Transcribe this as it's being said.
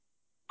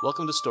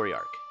Welcome to Story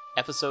Arc,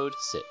 Episode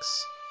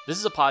 6. This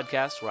is a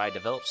podcast where I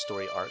develop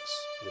story arcs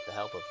with the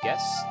help of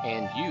guests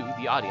and you,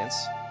 the audience,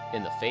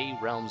 in the Fey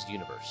Realms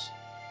universe.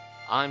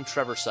 I'm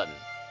Trevor Sutton,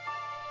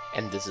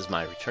 and this is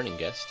my returning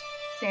guest,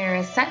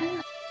 Sarah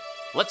Sutton.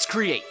 Let's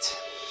create!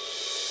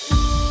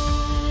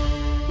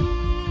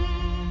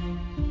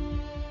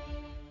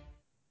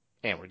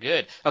 And we're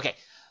good. Okay.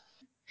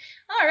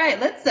 All right,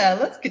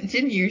 let's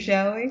continue,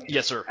 shall we?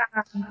 Yes, sir.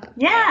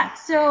 Yeah.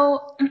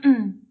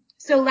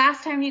 So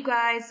last time, you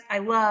guys, I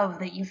love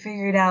that you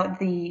figured out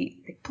the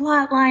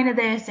plot line of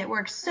this. It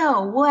works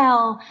so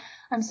well.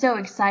 I'm so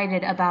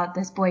excited about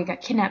this boy got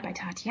kidnapped by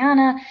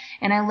Tatiana,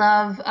 and I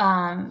love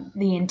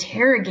the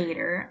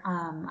interrogator.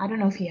 I don't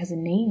know if he has a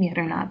name yet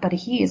or not, but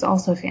he is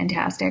also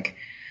fantastic.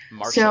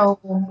 Marshall.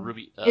 So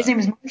Ruby. His name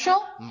is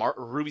Marshall?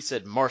 Ruby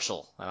said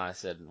Marshall, and I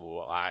said,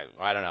 well, I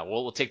don't know.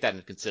 We'll take that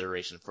into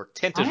consideration for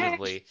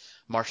tentatively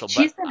Marshall.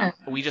 But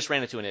we just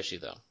ran into an issue,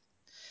 though.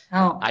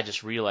 Oh. I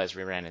just realized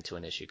we ran into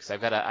an issue because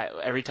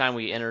every time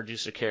we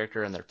introduce a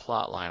character and their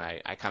plot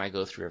line, I kind of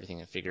go through everything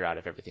and figure out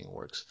if everything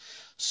works.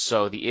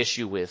 So the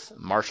issue with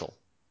Marshall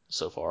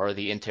so far, or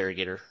the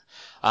interrogator,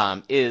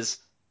 is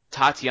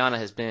Tatiana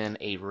has been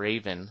a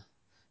raven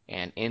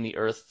and in the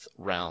Earth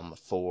realm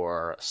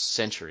for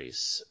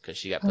centuries because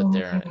she got put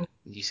there.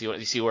 You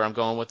see where I'm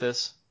going with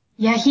this?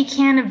 Yeah, he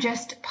can't have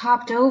just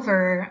popped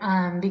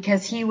over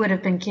because he would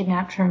have been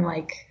kidnapped from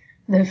like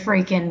the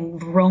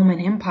freaking Roman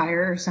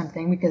Empire or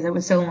something because it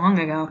was so long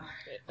ago.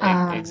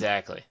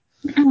 Exactly.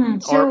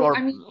 So, I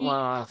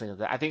don't think of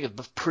that. I think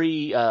of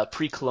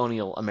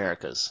pre-colonial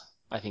Americas.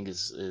 I think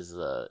is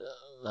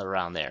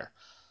around there.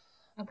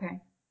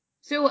 Okay.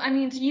 So, so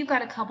you've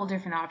got a couple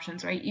different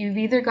options, right? You've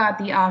either got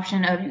the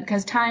option of,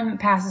 because time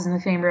passes in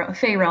the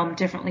Fey realm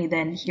differently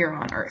than here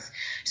on Earth.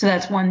 So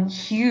that's one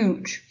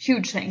huge,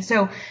 huge thing.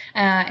 So,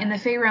 in the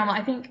Fey realm,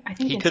 I think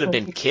he could have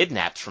been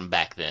kidnapped from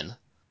back then.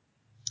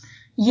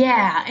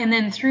 Yeah, and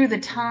then through the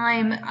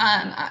time,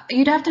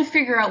 you'd have to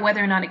figure out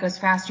whether or not it goes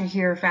faster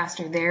here or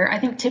faster there. I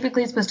think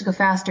typically it's supposed to go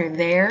faster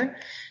there,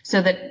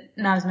 so that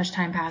not as much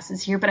time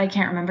passes here, but I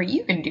can't remember.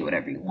 You can do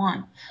whatever you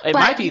want. It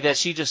might be that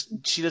she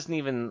doesn't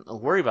even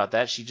worry about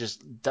that. She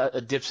just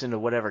dips into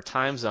whatever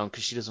time zone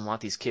because she doesn't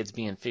want these kids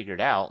being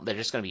figured out. They're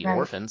just going to be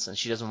orphans, and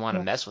she doesn't want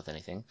to mess with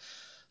anything.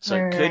 So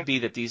it could be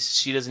that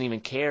she doesn't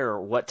even care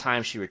what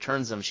time she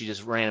returns them. She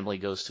just randomly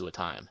goes to a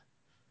time.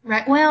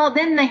 Right. Well,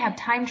 then they have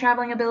time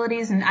traveling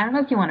abilities, and I don't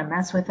know if you want to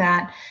mess with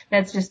that.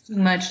 That's just too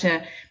much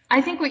to. I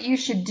think what you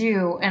should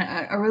do,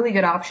 and a really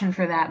good option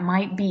for that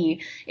might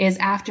be, is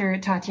after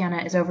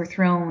Tatiana is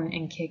overthrown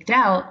and kicked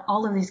out,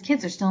 all of these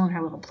kids are still in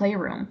her little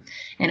playroom,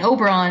 and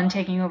Oberon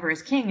taking over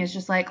as king is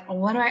just like,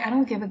 I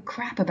don't give a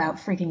crap about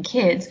freaking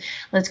kids.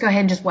 Let's go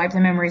ahead and just wipe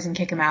the memories and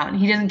kick them out, and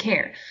he doesn't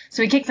care.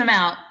 So he kicks them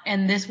out,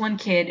 and this one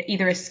kid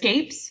either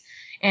escapes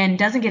and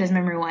doesn't get his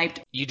memory wiped.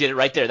 You did it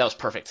right there. That was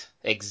perfect.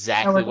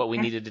 Exactly what we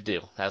needed to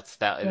do. That's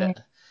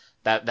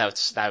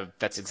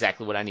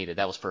exactly what I needed.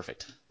 That was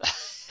perfect.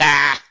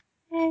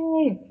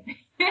 Yay.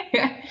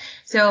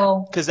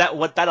 So, because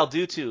what that'll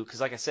do too, because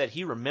like I said,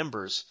 he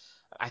remembers.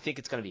 I think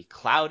it's going to be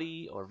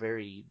cloudy or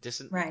very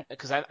distant. Right.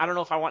 Because I don't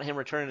know if I want him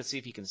returning to see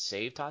if he can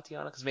save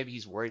Tatiana, because maybe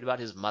he's worried about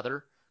his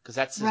mother, because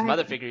that's his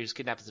mother figure he was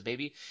kidnapped as a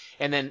baby.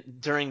 And then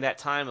during that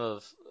time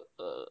of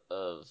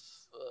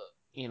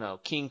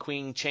king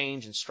queen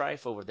change and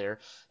strife over there,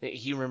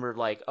 he remembered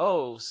like,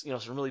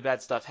 some really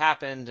bad stuff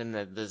happened, and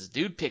this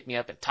dude picked me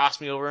up and tossed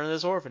me over in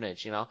this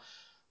orphanage.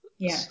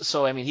 Yeah.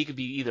 So, he could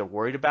be either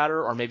worried about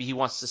her, or maybe he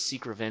wants to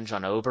seek revenge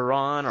on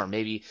Oberon, or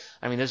maybe,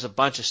 there's a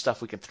bunch of stuff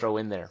we can throw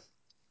in there.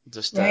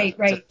 Just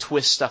to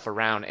twist stuff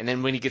around. And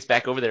then when he gets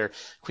back over there,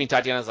 Queen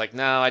Tatiana's like,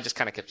 no, I just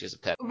kind of kept you as a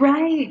pet.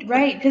 Right.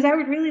 Because I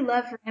would really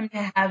love for him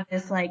to have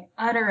this, like,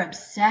 utter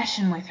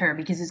obsession with her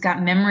because he's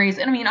got memories.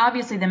 And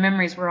obviously the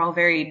memories were all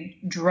very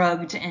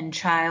drugged and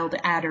child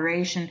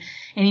adoration,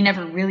 and he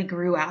never really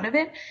grew out of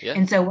it. Yeah.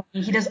 And so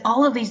when he does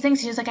all of these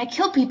things, he's like, I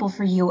killed people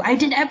for you. I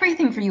did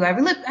everything for you. I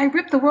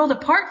ripped the world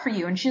apart for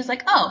you. And she's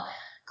like, oh,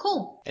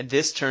 cool. And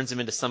this turns him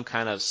into some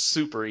kind of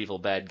super evil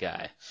bad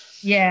guy.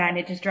 Yeah, and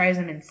it just drives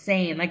him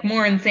insane. Like,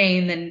 more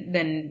insane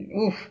than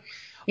oof.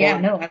 Yeah, I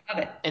love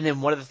it. And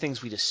then one of the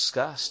things we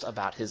discussed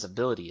about his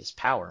ability, his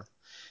power,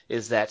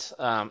 is that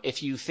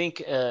if you think,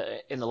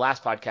 in the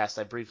last podcast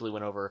I briefly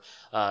went over,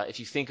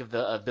 if you think of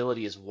the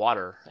ability as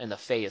water and the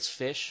Fae as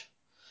fish,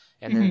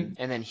 and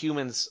then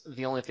humans,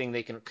 the only thing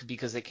they can,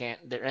 because they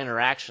can't, their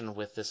interaction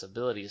with this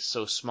ability is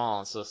so small,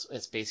 and so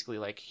it's basically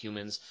like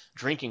humans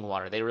drinking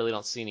water. They really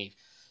don't see any.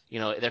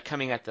 They're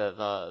coming at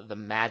the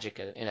magic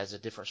and as a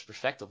different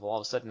perspective. All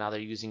of a sudden now they're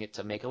using it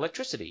to make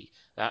electricity,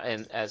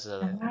 and as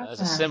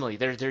a simile.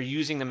 They're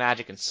using the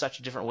magic in such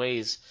different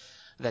ways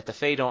that the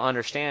Fae don't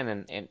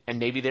understand, and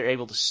maybe they're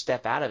able to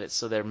step out of it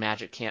so their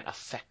magic can't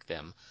affect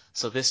them.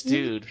 So this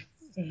dude,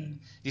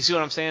 you see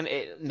what I'm saying?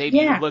 Maybe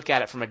you look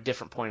at it from a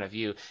different point of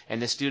view, and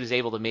this dude is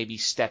able to maybe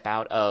step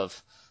out of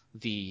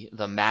the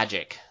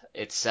magic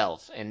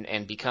itself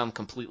and become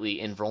completely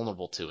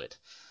invulnerable to it,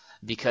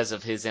 because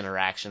of his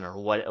interaction or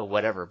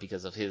whatever,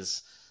 because of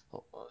his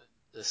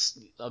this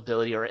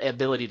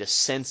ability to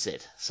sense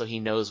it, so he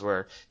knows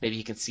where maybe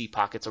he can see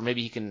pockets, or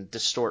maybe he can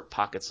distort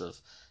pockets of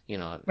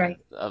Right.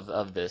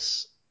 of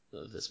this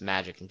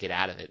magic and get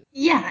out of it.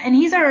 Yeah, and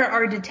he's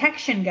our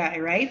detection guy,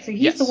 right? So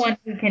he's the Yes, one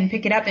who can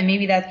pick it up, and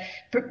maybe that's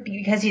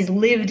because he's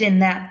lived in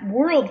that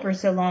world for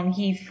so long.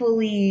 He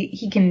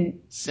sense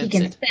can it.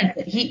 sense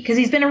it. Because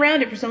he's been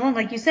around it for so long.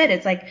 Like you said,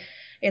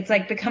 it's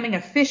like becoming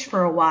a fish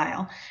for a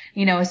while.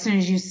 As soon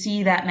as you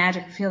see that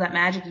magic, feel that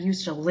magic you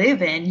used to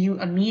live in, you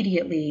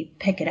immediately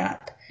pick it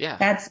up.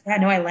 Yeah.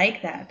 No, I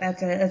like that.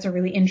 That's a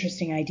really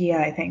interesting idea,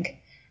 I think.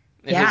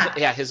 And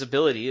Yeah. his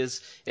ability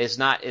is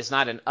not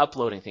an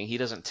uploading thing. He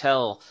doesn't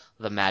tell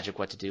the magic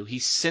what to do. He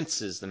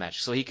senses the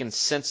magic, so he can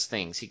sense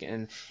things. He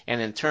can,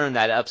 and in turn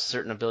that ups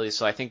certain abilities.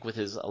 So I think with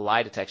his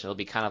lie detection, it'll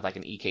be kind of like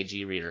an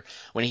EKG reader.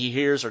 When he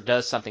hears or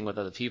does something with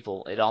other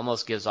people, it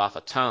almost gives off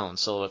a tone.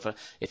 So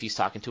if he's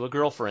talking to a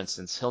girl, for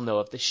instance, he'll know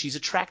if she's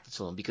attracted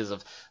to him because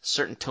of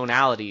certain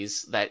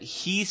tonalities that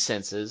he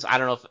senses. I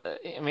don't know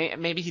if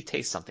maybe he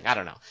tastes something. I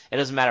don't know. It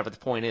doesn't matter. But the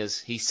point is,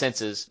 he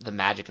senses the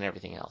magic and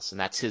everything else, and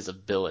that's his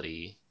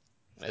ability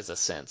as a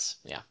sense.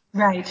 Yeah.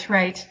 Right,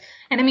 right.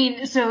 And I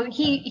mean, so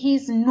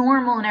he's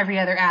normal in every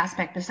other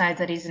aspect besides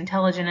that he's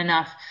intelligent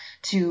enough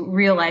to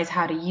realize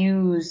how to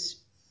use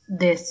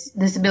this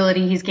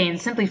ability he's gained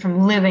simply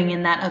from living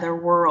in that other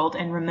world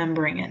and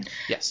remembering it.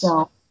 Yes.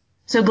 So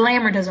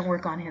glamour doesn't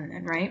work on him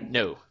then, right?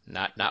 No,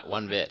 not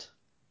one bit.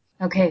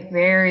 Okay,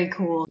 very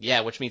cool.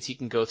 Yeah, which means he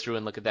can go through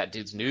and look at that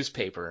dude's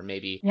newspaper and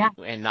maybe Yeah.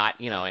 and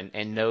not,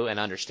 and know and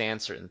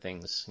understand certain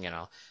things.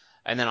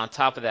 And then on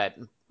top of that,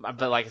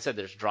 but like I said,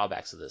 there's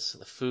drawbacks to this.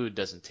 The food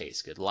doesn't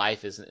taste good.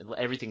 Life isn't,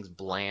 everything's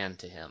bland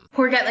to him.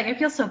 Poor guy, like I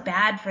feel so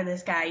bad for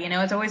this guy,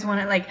 it's always one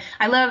of like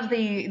I love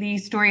the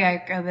story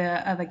arc of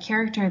a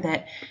character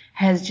that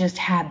has just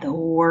had the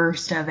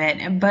worst of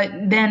it. But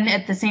then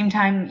at the same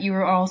time you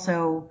were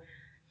also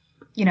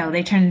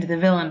they turn into the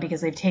villain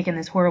because they've taken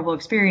this horrible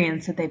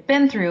experience that they've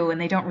been through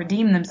and they don't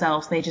redeem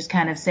themselves. They just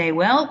kind of say,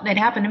 well, it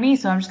happened to me,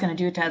 so I'm just going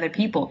to do it to other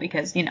people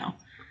because,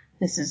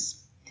 this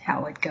is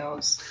how it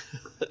goes.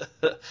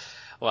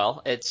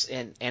 Well, it's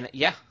and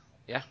yeah,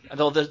 yeah.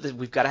 Although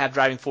we've got to have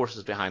driving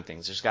forces behind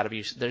things. There's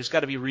got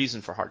to be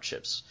reason for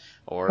hardships,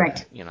 or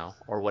Right.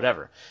 or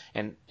whatever,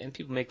 and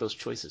people make those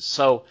choices.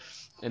 So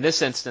in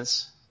this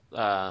instance,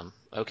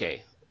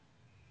 okay,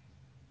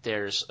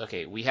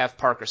 we have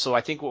Parker. So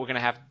I think what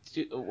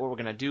we're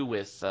gonna do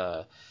with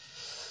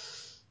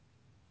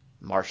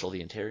Marshall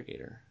the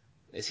interrogator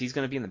is he's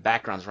gonna be in the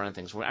backgrounds running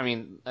things. I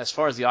mean, as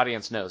far as the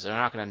audience knows, they're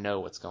not gonna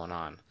know what's going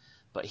on,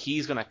 but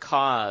he's going to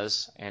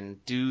cause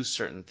and do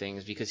certain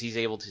things because he's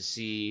able to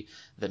see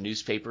the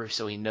newspaper,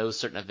 so he knows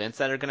certain events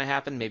that are going to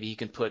happen. Maybe he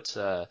can put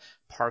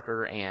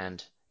Parker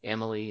and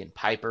Emily and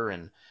Piper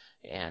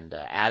and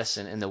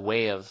Addison in the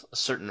way of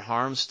certain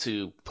harms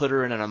to put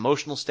her in an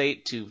emotional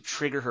state to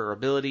trigger her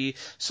ability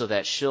so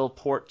that she'll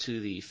port to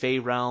the Fey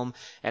realm,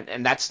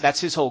 and that's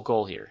his whole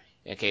goal here.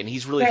 Okay, and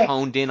he's really Right.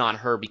 honed in on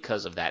her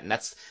because of that, and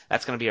that's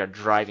going to be our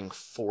driving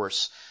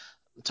force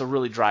to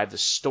really drive the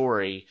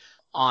story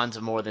on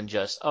to more than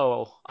just,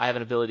 oh, I have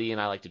an ability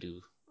and I like to do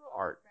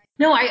art.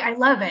 No, I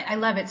love it. I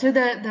love it. So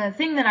the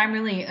thing that I'm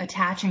really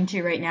attaching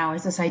to right now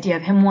is this idea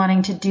of him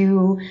wanting to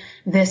do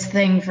this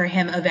thing for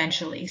him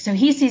eventually. So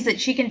he sees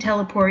that she can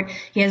teleport.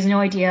 He has no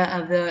idea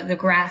of the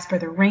grasp or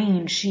the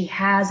range she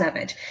has of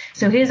it.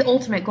 So his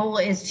ultimate goal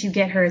is to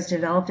get her as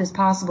developed as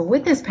possible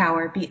with this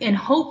power in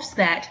hopes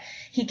that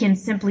he can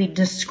simply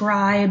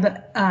describe,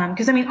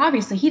 because I mean,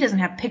 obviously he doesn't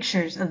have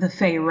pictures of the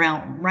Fey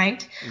realm,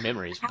 right?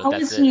 Memories, but How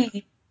that's is it.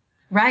 he?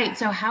 Right.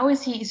 So how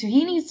is he? So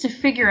he needs to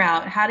figure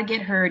out how to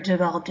get her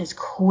developed as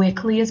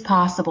quickly as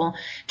possible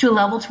to a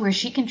level to where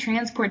she can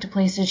transport to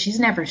places she's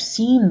never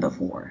seen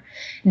before.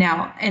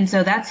 Now, and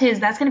so that's going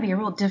to be a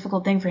real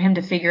difficult thing for him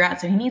to figure out.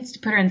 So he needs to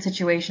put her in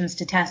situations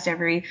to test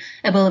every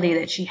ability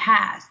that she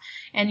has.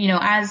 And,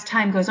 as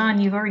time goes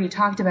on, you've already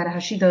talked about how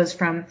she goes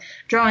from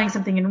drawing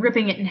something and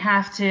ripping it in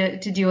half to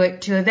do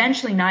it to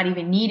eventually not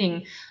even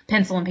needing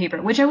pencil and paper,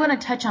 which I want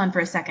to touch on for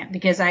a second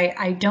because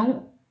I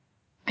don't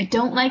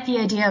like the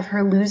idea of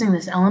her losing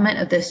this element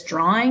of this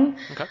drawing.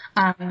 Okay.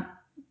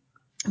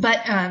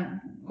 But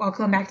I'll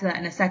come back to that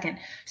in a second.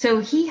 So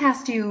he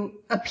has to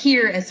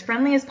appear as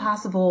friendly as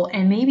possible,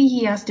 and maybe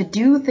he has to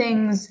do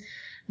things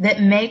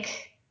that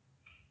make,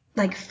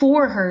 like,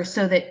 for her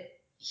so that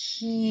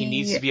He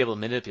needs to be able to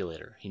manipulate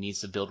her. He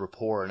needs to build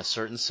rapport in a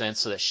certain sense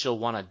so that she'll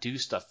want to do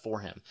stuff for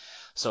him.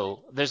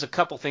 So there's a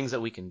couple things that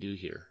we can do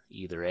here.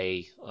 Either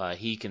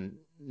he can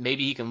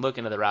look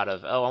into the route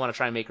of, oh, I want to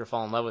try and make her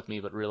fall in love with me,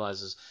 but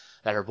realizes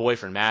that her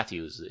boyfriend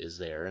Matthew is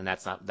there, and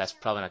that's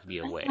probably not going to be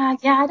a way.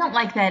 Yeah, I don't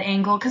like that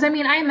angle because I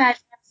mean, I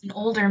imagine he's an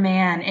older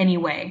man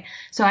anyway,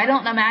 so I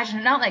don't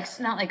imagine not like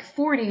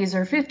 40s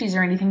or 50s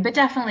or anything, but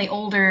definitely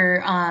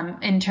older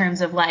in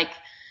terms of like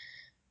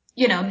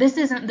this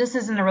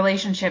isn't a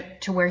relationship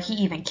to where he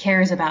even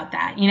cares about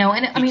that, and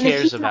I mean, He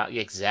cares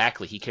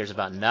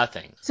about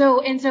nothing.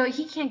 so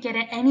he can't get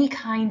any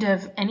kind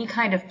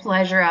of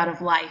pleasure out of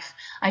life.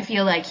 I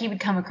feel like he would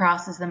come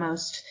across as the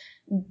most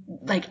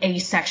like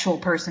asexual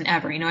person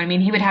ever. You know what I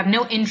mean? He would have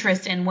no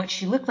interest in what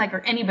she looked like or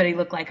anybody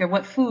looked like or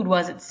what food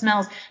was, it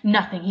smells,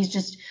 nothing. He's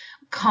just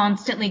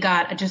constantly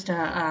got just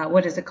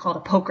what is it called? A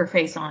poker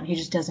face on. He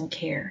just doesn't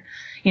care.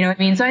 You know what I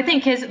mean? So I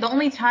think the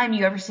only time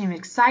you ever see him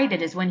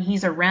excited is when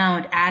he's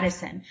around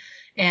Addison.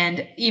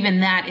 And even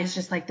that is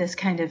just like this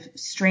kind of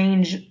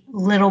strange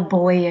little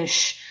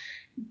boyish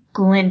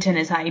glint in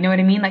his eye. You know what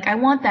I mean? Like I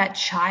want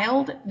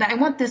I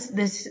want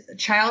this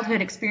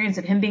childhood experience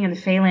of him being in the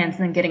Feylands and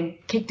then getting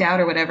kicked out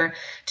or whatever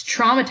to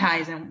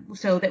traumatize him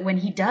so that when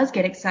he does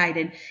get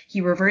excited,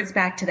 he reverts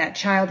back to that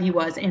child he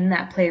was in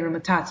that playroom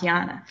with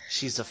Tatiana.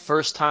 She's the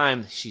first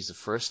time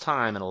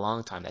in a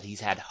long time that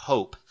he's had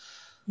hope.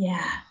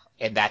 Yeah.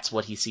 And that's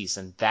what he sees,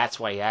 and that's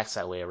why he acts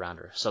that way around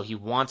her. So he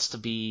wants to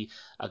be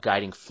a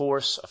guiding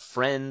force, a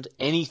friend,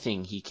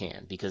 anything he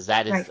can, because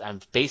that is,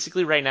 right.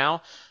 Basically right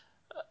now,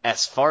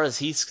 as far as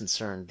he's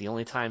concerned, the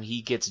only time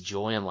he gets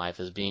joy in life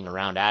is being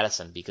around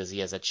Addison, because he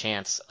has a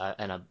chance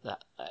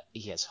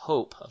he has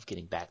hope of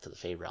getting back to the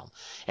Fey realm.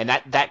 And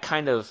that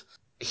kind of,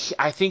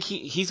 I think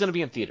he's going to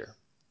be in theater.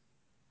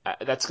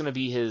 That's going to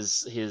be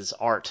his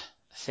art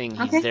thing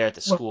he's there at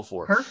the school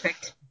for.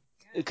 Perfect.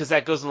 Because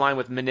that goes in line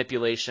with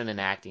manipulation and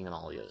acting and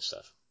all the other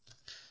stuff.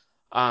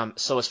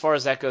 So as far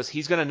as that goes,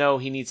 he's going to know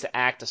he needs to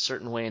act a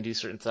certain way and do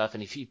certain stuff.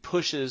 And if he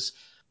pushes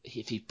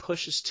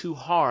too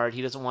hard,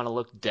 he doesn't want to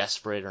look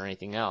desperate or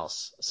anything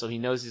else. So he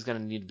knows he's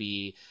going to need to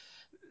be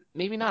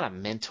maybe not a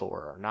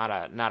mentor or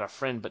not a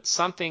friend, but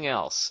something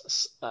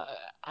else.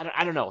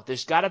 I don't know.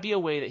 There's got to be a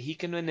way that he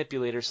can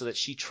manipulate her so that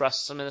she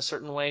trusts him in a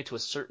certain way to a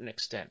certain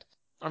extent.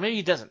 Or maybe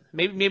he doesn't.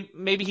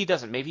 Maybe he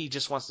doesn't. Maybe he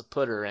just wants to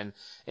put her in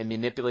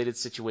manipulated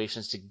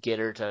situations to get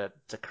her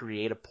to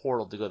create a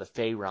portal to go to the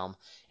Fey realm,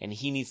 and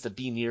he needs to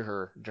be near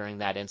her during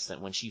that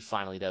instant when she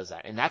finally does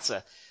that. And that's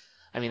a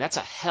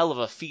hell of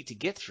a feat to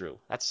get through.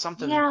 That's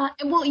something. Yeah,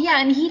 well, yeah,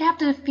 and he'd have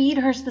to feed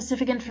her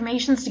specific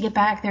informations to get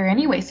back there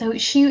anyway. So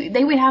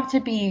they would have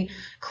to be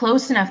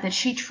close enough that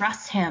she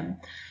trusts him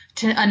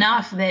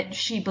enough that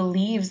she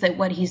believes that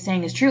what he's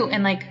saying is true.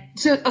 And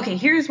okay,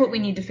 here's what we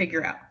need to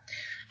figure out.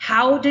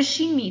 How does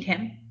she meet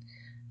him?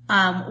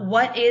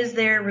 What is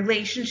their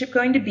relationship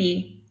going to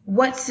be?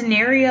 What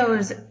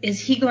scenarios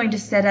is he going to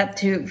set up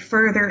to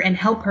further and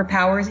help her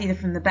powers, either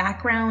from the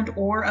background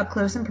or up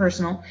close and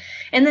personal?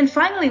 And then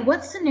finally,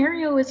 what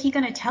scenario is he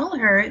going to tell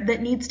her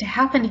that needs to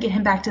happen to get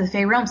him back to the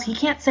Fey realms? He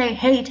can't say,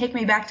 hey, take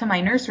me back to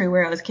my nursery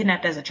where I was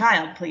kidnapped as a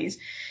child, please.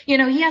 You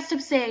know, he has to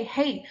say,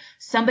 hey,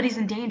 somebody's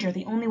in danger.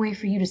 The only way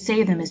for you to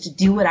save them is to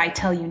do what I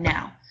tell you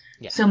now.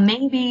 Yeah. So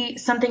maybe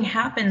something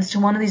happens to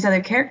one of these other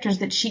characters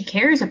that she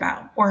cares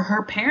about, or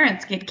her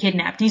parents get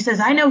kidnapped. He says,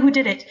 I know who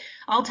did it.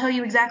 I'll tell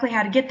you exactly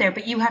how to get there,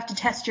 but you have to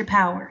test your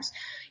powers,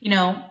 you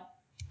know?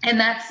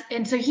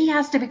 And so he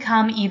has to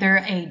become either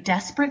a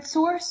desperate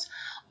source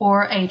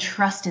or a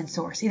trusted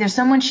source, either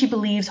someone she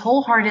believes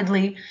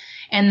wholeheartedly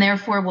and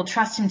therefore will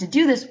trust him to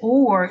do this,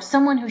 or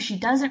someone who she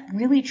doesn't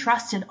really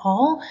trust at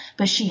all,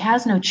 but she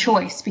has no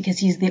choice because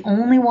he's the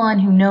only one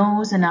who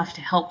knows enough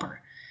to help her.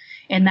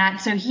 And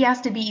so he has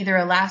to be either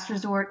a last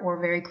resort or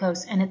very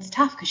close. And it's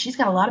tough because she's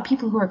got a lot of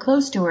people who are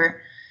close to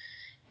her.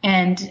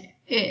 And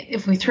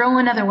if we throw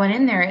another one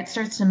in there, it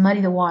starts to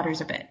muddy the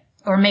waters a bit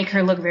or make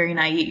her look very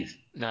naive.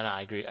 No,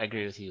 I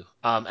agree with you.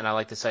 And I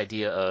like this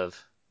idea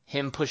of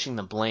him pushing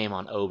the blame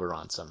on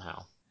Oberon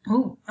somehow.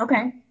 Ooh,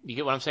 okay. You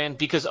get what I'm saying?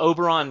 Because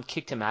Oberon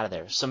kicked him out of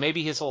there. So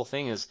maybe his whole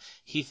thing is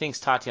he thinks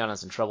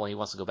Tatiana's in trouble and he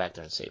wants to go back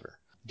there and save her.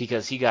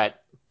 Because he got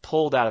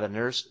pulled out of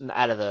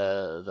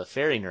the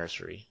fairy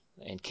nursery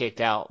and kicked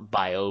out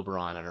by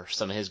Oberon or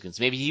some of his goons.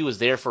 Maybe he was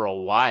there for a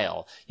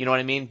while. You know what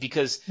I mean?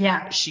 Because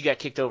she got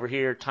kicked over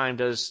here. Time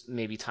does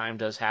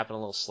happen a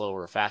little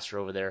slower or faster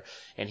over there.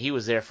 And he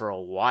was there for a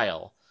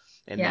while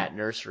in that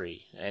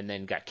nursery and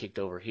then got kicked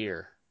over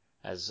here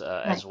as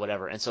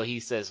whatever. And so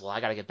he says, well,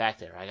 I got to get back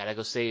there. I got to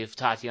go save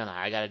Tatiana.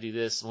 I got to do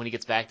this. When he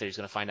gets back there, he's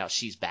going to find out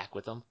she's back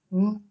with him.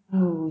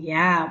 Ooh,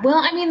 yeah. Well,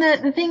 I mean,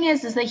 the thing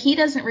is that he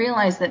doesn't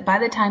realize that by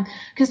the time,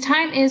 because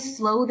time is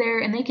slow there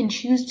and they can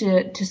choose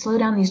to slow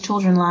down these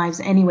children's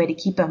lives anyway to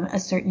keep them a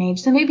certain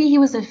age. So maybe he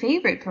was a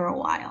favorite for a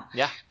while.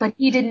 Yeah. But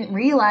he didn't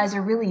realize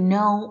or really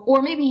know,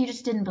 or maybe he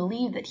just didn't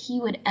believe that he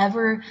would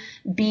ever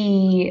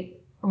be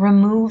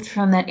removed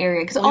from that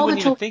area. Because he wouldn't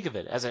even think of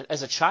it as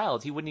a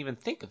child. He wouldn't even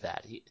think of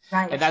that.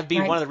 And that'd be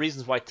one of the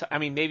reasons why.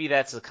 Maybe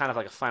that's kind of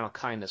like a final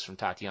kindness from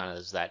Tatiana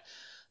is that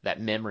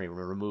memory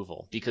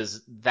removal,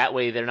 because that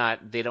way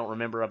they don't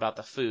remember about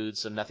the food,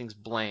 so nothing's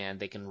bland.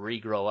 They can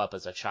regrow up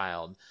as a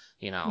child.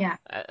 You know. Yeah.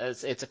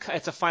 It's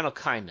a final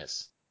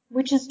kindness.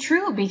 Which is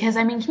true, because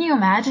can you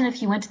imagine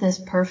if you went to this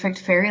perfect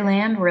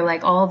fairyland where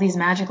like all these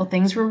magical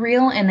things were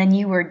real, and then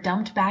you were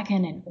dumped back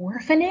in an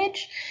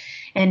orphanage?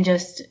 And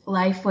just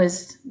life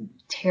was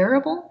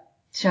terrible.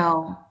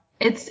 So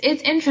it's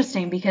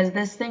interesting because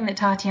this thing that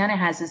Tatiana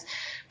has is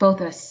both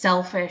a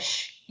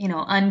selfish,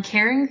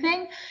 uncaring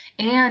thing,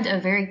 and a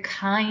very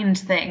kind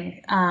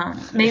thing.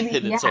 Maybe,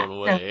 In its yeah. own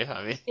So way.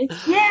 I mean,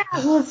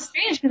 well, it's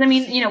strange because I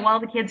mean, while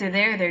the kids are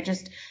there, they're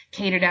just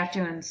catered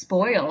after and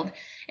spoiled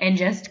and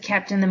just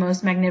kept in the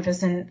most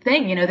magnificent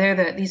thing.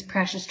 They're these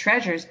precious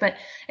treasures. But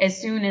as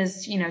soon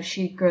as,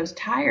 she grows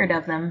tired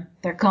of them,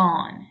 they're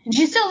gone. And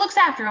she still looks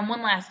after them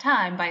one last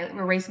time by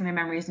erasing their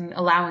memories and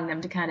allowing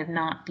them to kind of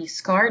not be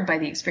scarred by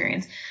the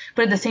experience.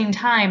 But at the same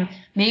time,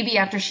 maybe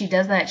after she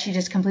does that, she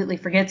just completely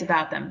forgets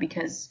about them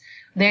because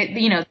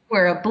they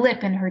were a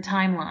blip in her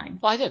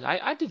timeline. well, I did.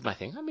 I did my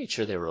thing. I made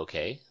sure they were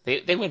okay.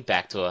 They went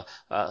back to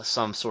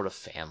some sort of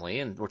family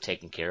and were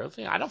taken care of.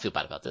 I don't feel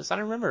bad about this. I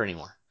don't remember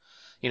anymore.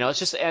 It's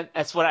just and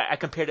that's what I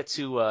compared it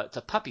to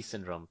puppy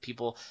syndrome.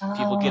 People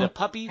get a Oh,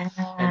 puppy and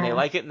they yeah.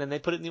 like it and then they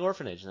put it in the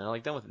orphanage and they're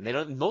like done with it. And they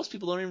don't. Most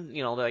people don't even.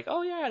 They're like,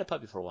 oh yeah, I had a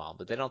puppy for a while,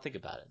 but they don't think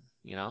about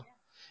it.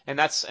 And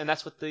that's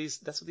what these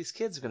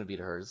kids are going to be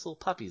to her. These little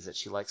puppies that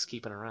she likes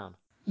keeping around.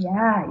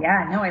 Yeah,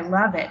 yeah, no, I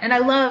love it. And I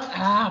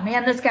love,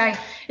 man, this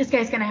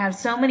guy's gonna have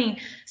so many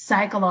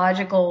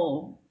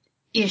psychological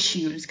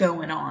issues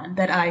going on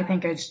that I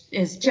think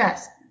is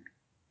just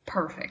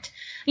perfect.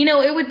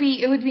 It would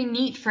be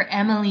neat for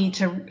Emily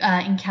to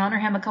encounter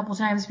him a couple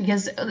times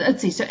because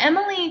let's see. So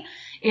Emily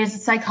is a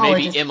Maybe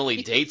psychologist. Emily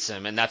dates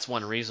him, and that's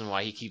one reason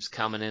why he keeps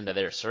coming into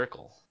their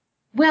circle.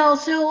 Well,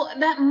 so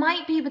that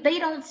might be, but they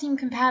don't seem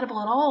compatible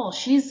at all.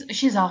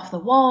 She's off the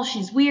wall,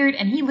 she's weird,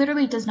 and he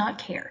literally does not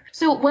care.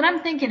 So what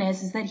I'm thinking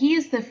is that he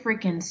is the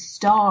freaking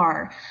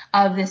star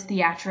of this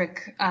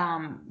theatric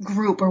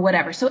group or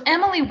whatever. So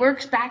Emily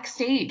works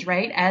backstage,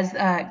 right? As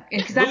Yeah,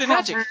 because that's movie how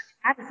magic. her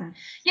Addison.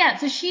 Yeah,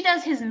 so she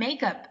does his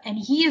makeup and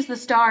he is the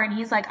star and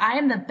he's like, I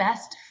am the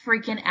best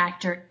freaking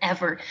actor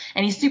ever.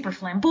 And he's super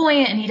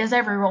flamboyant and he does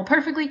every role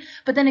perfectly.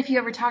 But then if you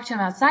ever talk to him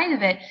outside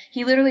of it,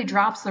 he literally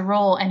drops the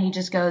role and he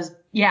just goes,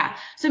 yeah.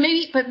 So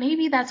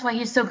maybe that's why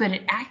he's so good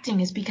at acting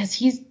is because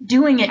he's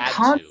doing it Had to.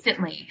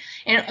 constantly.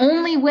 And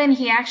only when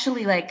he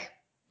actually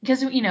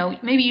because,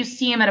 maybe you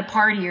see him at a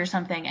party or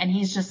something and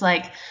he's just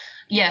like,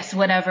 yes,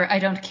 whatever. I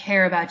don't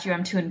care about you.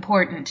 I'm too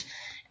important.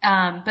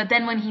 But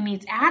then when he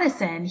meets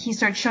Addison, he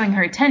starts showing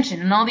her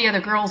attention and all the other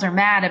girls are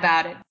mad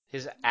about it.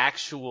 His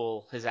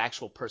actual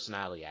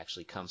personality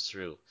actually comes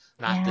through,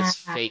 not Yeah. this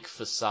fake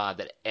facade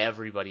that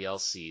everybody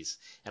else sees.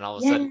 And all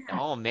of a Yeah. sudden,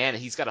 oh man,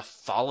 he's got a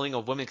following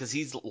of women because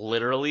he's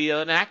literally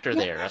an actor Yeah.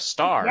 there, a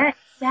star. Yeah,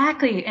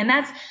 exactly. And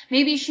that's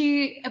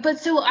maybe but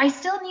so I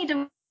still need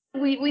to,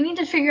 we need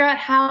to figure out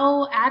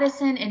how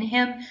Addison and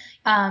him,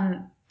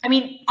 I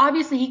mean,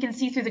 obviously he can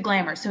see through the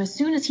glamour. So as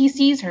soon as he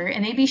sees her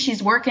and maybe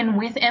she's working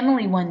with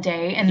Emily one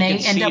day and He can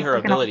they end see up her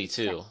working on, ability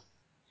too.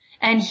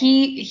 and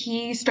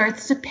he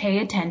starts to pay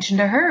attention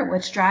to her,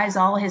 which drives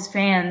all his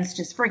fans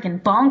just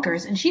freaking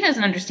bonkers. And she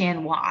doesn't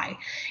understand why.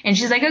 And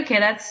she's like, okay,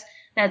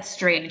 that's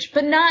strange,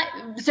 but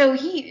not, so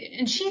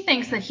and she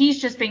thinks that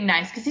he's just being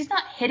nice because he's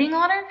not hitting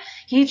on her.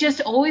 He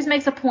just always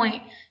makes a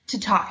point to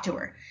talk to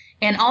her.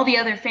 And all the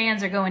other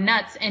fans are going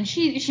nuts. And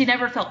she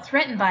never felt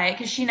threatened by it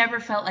because she never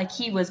felt like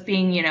he was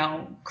being,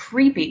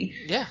 creepy.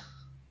 Yeah,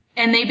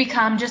 And they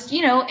become just, a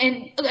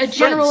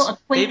general friends.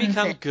 They acquaintance.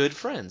 become good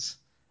friends,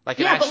 like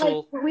an Yeah, but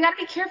actual. we gotta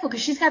be careful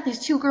because she's got these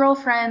two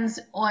girlfriends.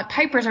 Well,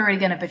 Piper's already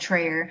gonna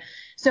betray her.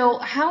 So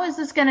how is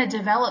this gonna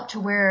develop to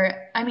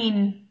where? I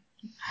mean,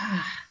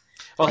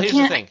 Well, I here's the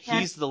can't. I thing. can't.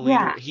 He's the leader.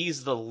 Yeah.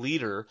 He's the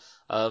leader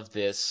of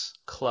this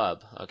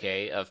club.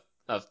 Okay, of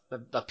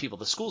people.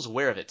 The school's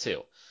aware of it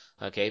too.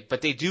 Okay, but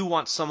they do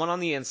want someone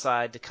on the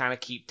inside to kind of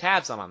keep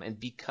tabs on them. And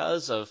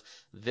because of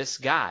this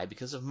guy,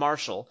 because of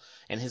Marshall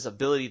and his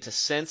ability to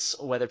sense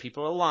whether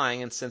people are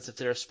lying and sense if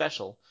they're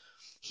special,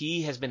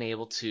 he has been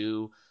able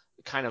to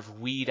kind of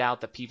weed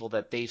out the people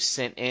that they've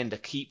sent in to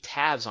keep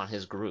tabs on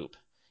his group.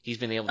 He's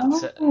been able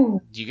to.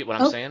 Oh. Do you get what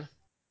I'm Oh. saying?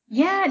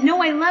 Yeah.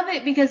 No, I love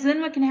it because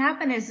then what can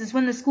happen is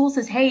when the school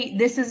says, "Hey,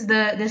 this is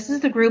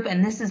the group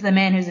and this is the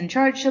man who's in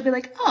charge," she'll be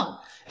like,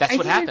 "Oh, That's I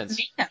what think it's happens.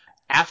 Mia."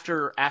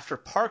 After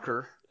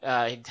Parker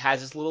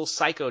has his little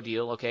psycho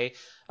deal, okay,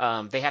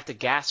 they have to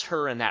gas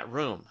her in that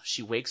room.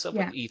 She wakes up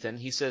Yeah. with Ethan.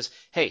 He says,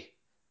 "Hey,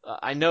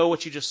 I know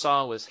what you just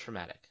saw was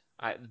traumatic.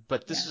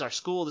 But this Yeah. is our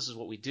school. This is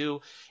what we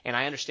do, and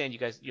I understand you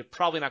guys. You're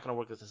probably not going to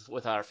work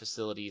with our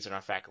facilities and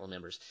our faculty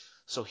members.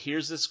 So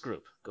here's this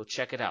group. Go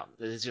check it out.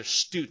 These are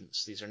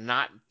students. These are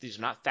not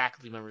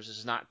faculty members. This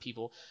is not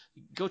people.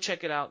 Go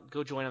check it out.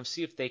 Go join them.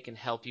 See if they can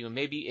help you. And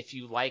maybe if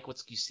you like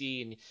what you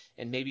see,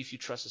 and maybe if you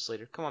trust us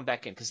later, come on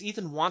back in. Because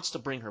Ethan wants to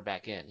bring her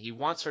back in. He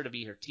wants her to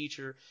be her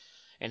teacher."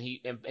 And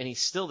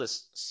he's still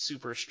this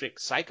super strict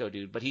psycho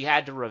dude, but he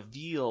had to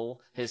reveal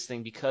his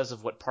thing because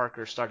of what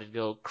Parker started to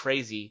go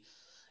crazy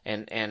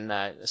and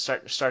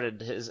started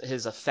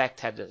his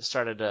effect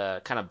started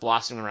kind of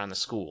blossoming around the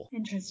school.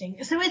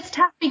 Interesting. So it's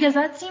tough because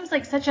that seems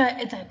like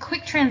it's a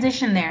quick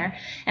transition there,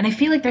 and I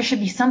feel like there should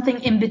be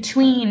something in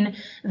between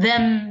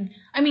them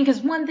I mean,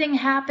 because one thing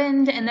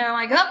happened and they're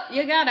like, oh,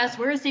 you got us.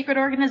 We're a secret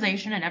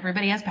organization and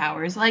everybody has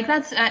powers. Like,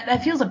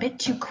 that feels a bit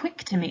too quick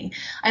to me.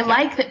 I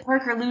like that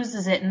Parker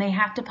loses it and they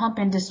have to pump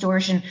in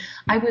distortion.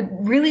 I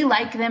would really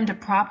like them to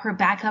prop her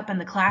back up in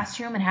the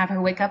classroom and have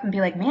her wake up and be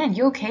like, man,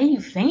 you okay?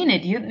 You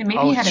fainted. Maybe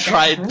you had a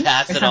try bad and dream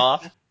pass or it something.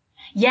 off.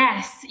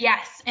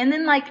 Yes. And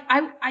then, like,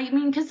 I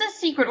mean, because this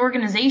secret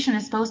organization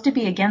is supposed to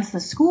be against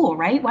the school,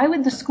 right? Why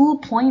would the school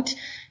point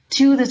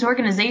to this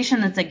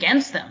organization that's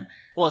against them?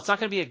 Well, it's not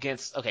going to be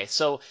against. Okay,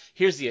 so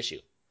here's the issue: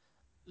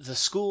 the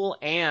school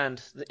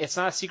it's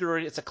not a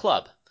secret, it's a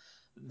club.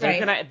 They're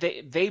Right.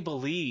 gonna they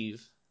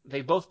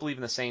both believe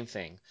in the same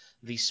thing.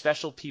 These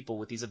special people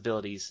with these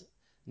abilities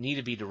need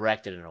to be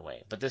directed in a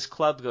way. But this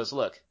club goes,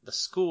 look, the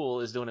school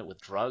is doing it with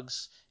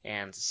drugs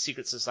and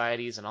secret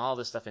societies and all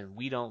this stuff, and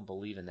we don't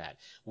believe in that.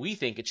 We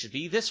think it should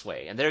be this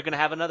way, and they're going to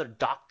have another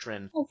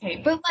doctrine.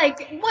 Okay, but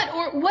like,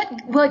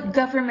 what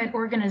government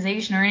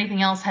organization or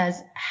anything else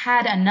has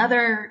had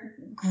another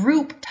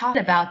group talk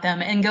about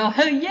them and go,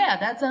 oh yeah,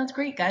 that sounds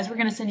great, guys. We're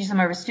going to send you some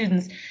of our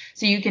students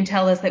so you can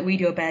tell us that we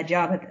do a bad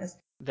job at this.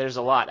 There's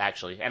a lot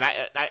actually, and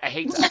I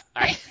hate to,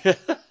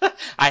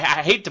 I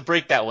hate to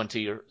break that one to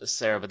you,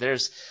 Sarah, but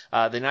there's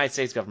the United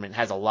States government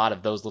has a lot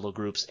of those little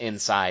groups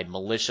inside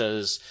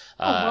militias.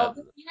 Well,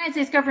 the United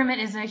States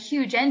government is a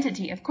huge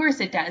entity. Of course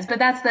it does. But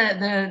that's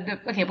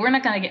okay, but we're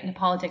not going to get into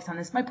politics on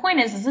this. My point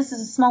is this is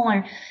a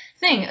smaller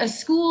thing. A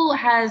school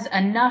has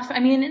enough,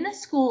 I mean, and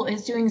this school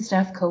is doing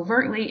stuff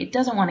covertly. It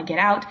doesn't want to get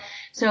out.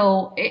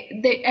 So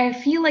I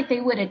feel like they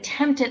would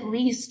attempt at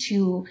least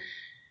to,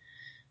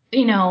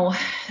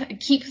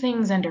 keep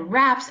things under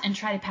wraps and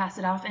try to pass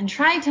it off and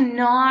try to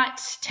not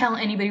tell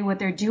anybody what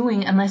they're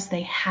doing unless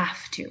they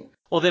have to.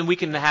 Well, then we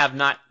can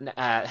not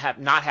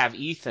have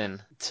Ethan.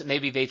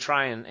 Maybe they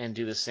try and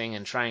do this thing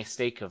and try and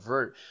stay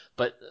covert,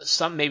 but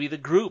maybe the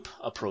group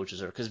approaches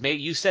her because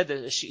maybe you said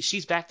that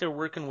she's back there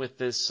working with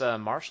this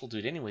Marshall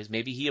dude. Anyways,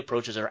 maybe he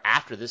approaches her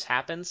after this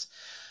happens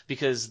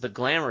because the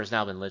glamour has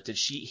now been lifted.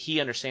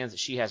 He understands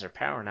that she has her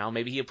power now.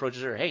 Maybe he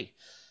approaches her. Hey,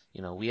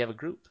 we have a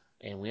group.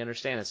 And we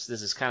understand this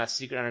is kind of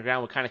secret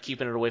underground. We're kind of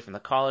keeping it away from the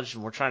college,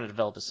 and we're trying to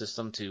develop a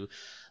system to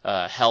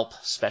help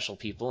special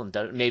people.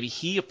 And maybe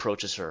he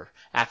approaches her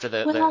after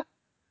Well,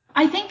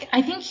 I think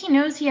he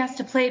knows he has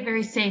to play it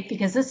very safe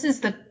because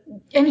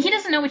and he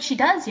doesn't know what she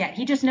does yet.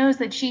 He just knows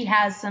that she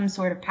has some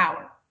sort of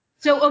power.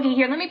 So, okay,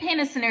 here, let me paint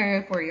a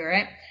scenario for you,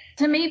 right?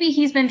 So maybe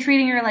he's been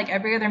treating her like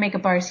every other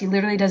makeup artist. He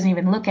literally doesn't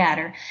even look at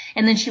her.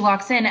 And then she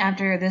walks in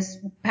after this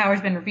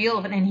power's been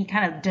revealed, and he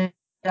kind of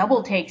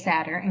double takes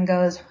at her and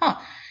goes, huh.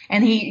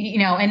 And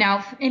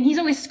and he's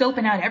always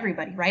scoping out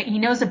everybody, right? He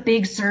knows a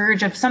big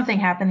surge of something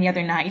happened the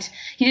other night.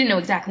 He didn't know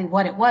exactly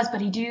what it was,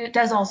 but he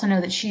does also know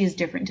that she is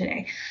different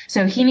today.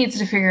 So he needs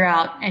to figure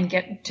out and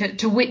get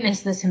to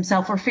witness this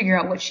himself or figure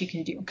out what she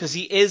can do. because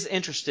he is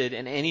interested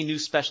in any new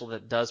special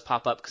that does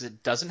pop up because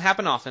it doesn't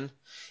happen often,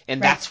 and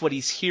Right. that's what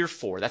he's here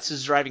for. That's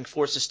his driving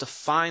force, is to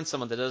find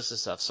someone that does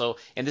this stuff. So,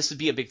 and this would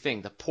be a big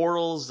thing. The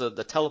portals,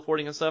 the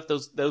teleporting and stuff,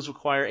 those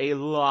require a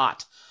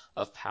lot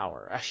of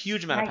power, a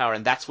huge amount of Right. power,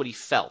 and that's what he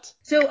felt.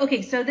 So,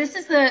 okay, so this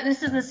is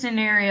the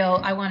scenario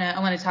I want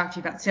to talk to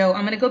you about. So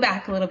I'm going to go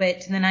back a little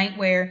bit to the night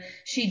where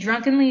she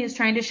drunkenly is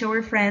trying to show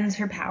her friends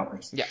her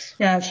powers. Yes.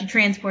 She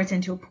transports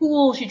into a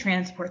pool, she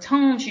transports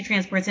home, she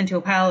transports into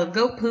a pile of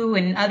goat poo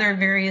and other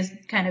various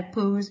kind of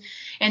poos,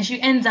 and she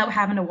ends up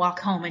having to walk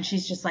home and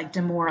she's just like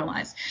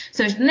demoralized.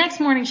 So the next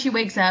morning she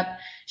wakes up,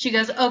 she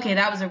goes, okay,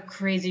 that was a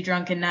crazy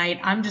drunken night.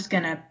 I'm just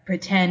going to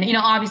pretend,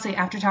 obviously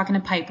after talking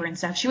to Piper and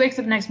stuff, she wakes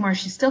up the next morning.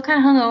 She's still kind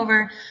of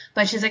hungover,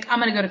 but she's like, I'm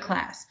going to go to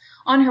class.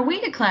 On her way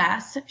to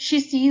class,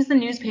 she sees the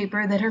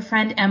newspaper that her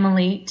friend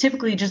Emily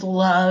typically just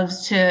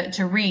loves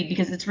to read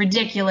because it's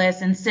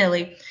ridiculous and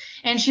silly.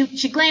 And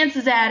she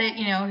glances at it,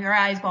 her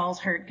eyeballs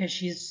hurt because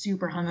she's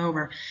super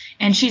hungover.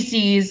 And she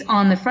sees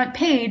on the front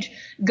page,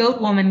 Goat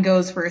Woman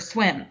goes for a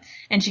swim.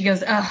 And she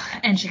goes, ugh,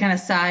 and she kind of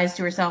sighs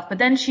to herself. But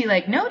then she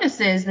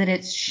notices that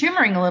it's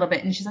shimmering a little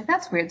bit. And she's like,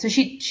 that's weird. So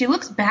she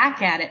looks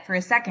back at it for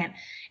a second.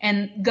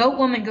 And Goat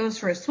Woman goes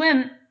for a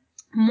swim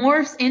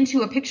morphs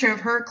into a picture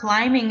of her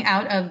climbing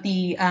out of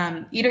the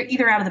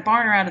either out of the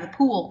barn or out of the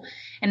pool,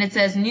 and it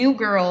says new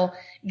girl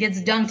gets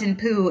dunked in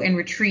poo and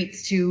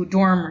retreats to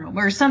dorm room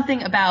or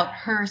something about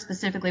her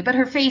specifically, but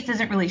her face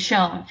isn't really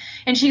shown.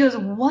 And she goes,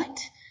 what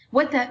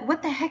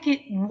the heck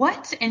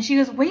what? And she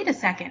goes, wait a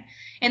second.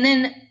 And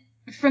then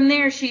from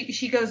there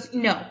she goes,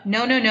 no,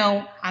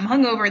 I'm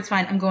hungover, it's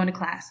fine, I'm going to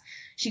class.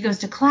 She goes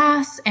to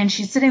class and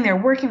she's sitting there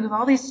working with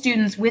all these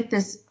students with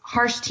this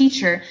harsh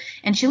teacher,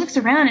 and she looks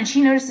around and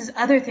she notices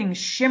other things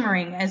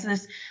shimmering as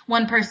this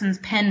one person's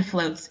pen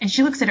floats, and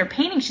she looks at her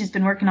painting she's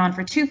been working on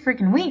for 2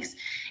 freaking weeks,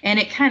 and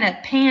it kind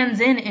of pans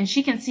in and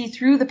she can see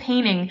through the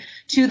painting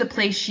to the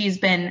place she's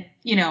been,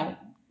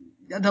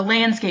 the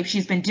landscape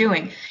she's been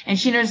doing, and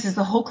she notices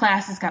the whole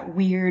class has got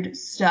weird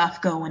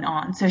stuff going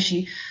on. So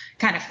she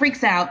kind of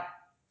freaks out.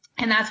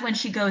 And that's when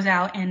she goes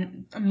out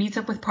and meets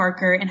up with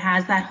Parker and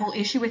has that whole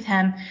issue with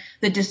him.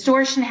 The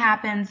distortion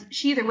happens.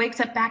 She either wakes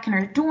up back in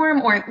her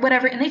dorm or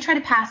whatever, and they try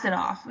to pass it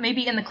off.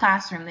 Maybe in the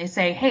classroom, they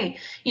say, hey,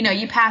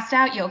 you passed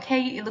out. You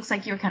okay? It looks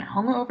like you were kind of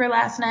hungover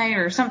last night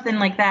or something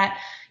like that.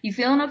 You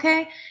feeling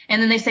okay?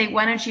 And then they say,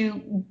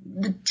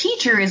 the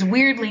teacher is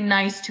weirdly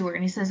nice to her.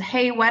 And he says,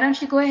 hey, why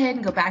don't you go ahead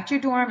and go back to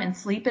your dorm and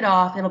sleep it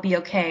off? It'll be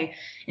okay.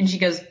 And she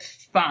goes,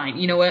 fine.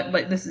 You know what?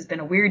 But this has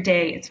been a weird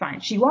day. It's fine.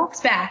 She walks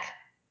back.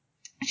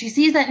 She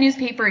sees that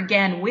newspaper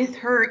again with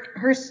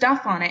her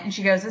stuff on it, and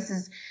she goes, this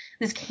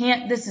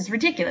is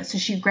ridiculous. So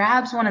she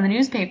grabs one of the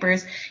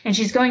newspapers and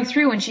she's going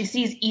through and she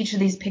sees each of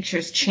these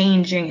pictures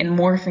changing and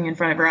morphing in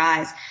front of her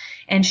eyes.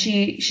 And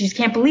she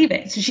can't believe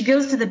it. So she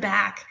goes to the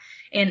back,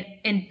 and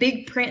in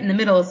big print in the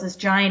middle is this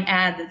giant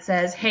ad that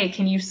says, hey,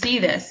 can you see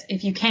this?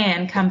 If you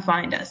can, come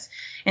find us.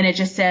 And it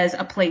just says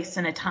a place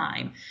and a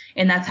time.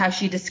 And that's how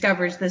she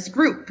discovers this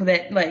group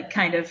that like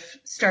kind of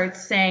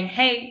starts saying,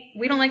 hey,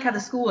 we don't like how the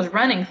school is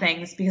running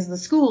things because the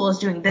school is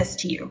doing this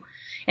to you.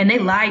 And they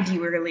lied to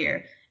you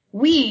earlier.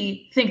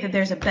 We think that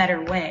there's a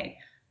better way.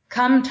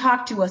 Come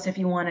talk to us if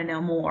you want to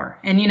know more.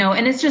 And,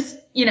 and it's just,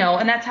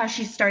 and that's how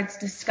she starts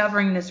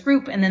discovering this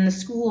group. And then the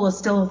school is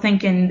still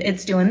thinking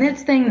it's doing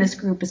its thing. This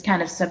group is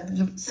kind of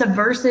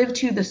subversive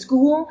to the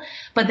school,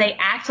 but they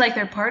act like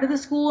they're part of the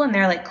school and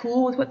they're like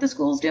cool with what the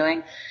school's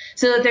doing.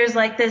 So that there's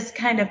like this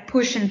kind of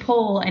push and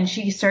pull, and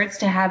she starts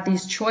to have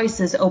these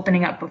choices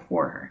opening up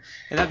before her.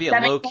 And that'd be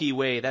a low-key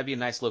way. That'd be a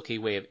nice low-key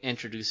way of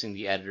introducing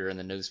the editor in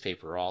the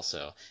newspaper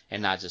also,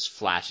 and not just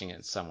flashing it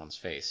in someone's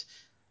face.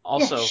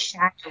 Also,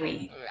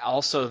 shadowy.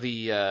 Also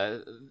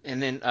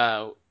and then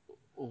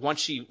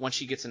once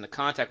she gets into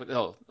contact with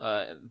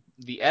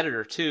the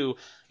editor too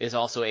is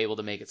also able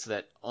to make it so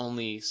that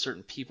only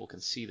certain people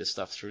can see this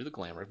stuff through the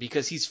glamour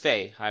because he's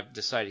Fae. I've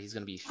decided he's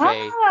going to be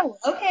Fae. Oh,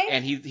 okay.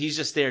 And he's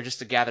just there just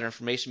to gather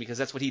information because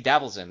that's what he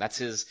dabbles in. That's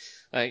his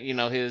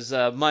his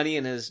money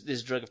and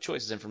his drug of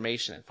choice is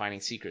information and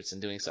finding secrets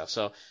and doing stuff.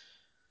 So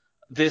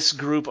this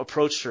group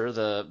approached her,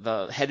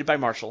 the headed by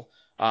Marshall.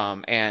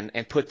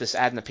 And put this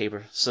ad in the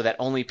paper so that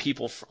only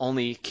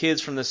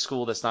kids from this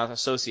school that's not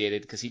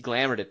associated, because he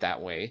glamored it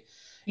that way.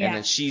 Yeah. And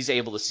then she's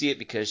able to see it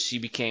because she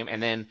became,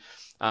 and then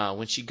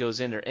when she goes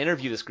in or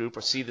interview this group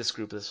or see this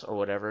group or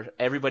whatever,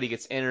 everybody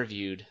gets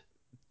interviewed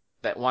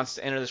that wants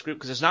to enter this group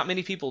because there's not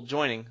many people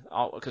joining.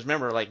 Because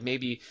remember, like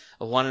maybe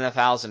 1 in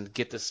 1,000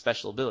 get this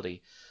special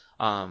ability.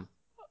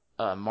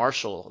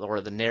 Marshall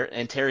or the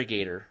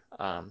interrogator,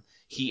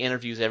 he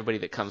interviews everybody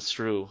that comes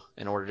through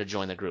in order to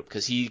join the group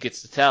because he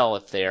gets to tell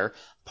if they're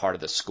part of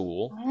the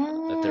school,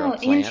 that they're a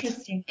plant.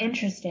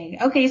 Interesting.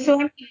 Okay,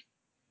 so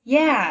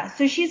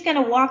so she's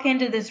gonna walk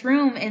into this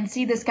room and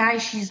see this guy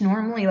she's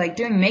normally like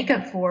doing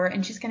makeup for,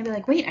 and she's gonna be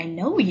like, "Wait, I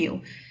know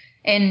you,"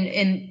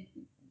 and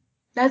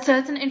that's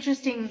an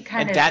interesting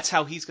kind of. And that's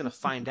how he's gonna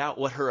find out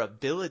what her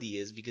ability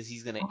is because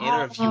he's gonna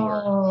interview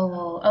her.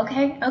 Oh,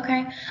 okay.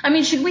 I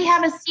mean, should we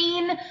have a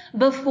scene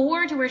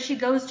before to where she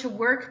goes to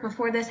work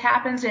before this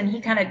happens and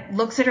he kind of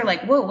looks at her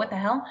like, whoa, what the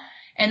hell?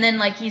 And then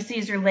like he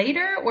sees her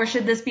later, or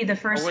should this be the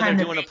first time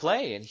they're doing a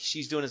play and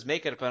she's doing his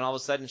makeup and all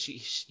of a sudden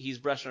he's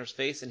brushing her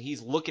face and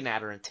he's looking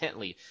at her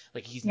intently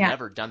like he's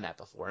never done that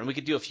before. And we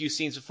could do a few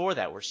scenes before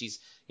that where she's,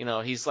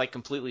 he's like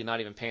completely not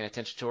even paying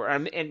attention to her,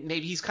 and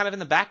maybe he's kind of in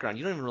the background.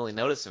 You don't even really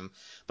notice him,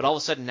 but all of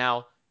a sudden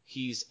now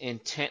he's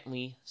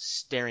intently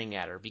staring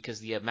at her because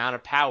the amount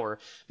of power.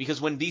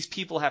 Because when these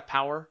people have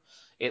power,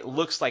 it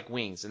looks like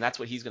wings, and that's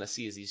what he's going to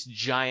see is these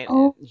giant.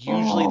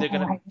 Usually they're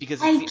going to,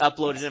 because it's the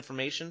uploaded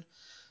information.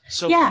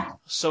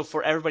 So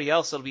for everybody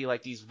else, it'll be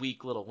like these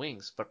weak little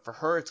wings, but for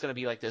her, it's going to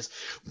be like this.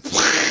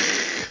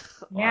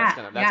 That's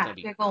going to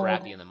be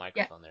crappy in the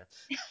microphone there.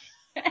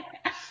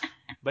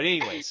 But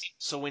anyways,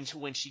 so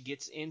when she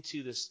gets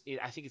into this,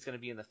 I think it's going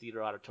to be in the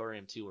theater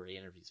auditorium too, where he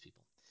interviews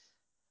people.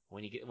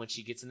 When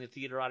she gets in the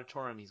theater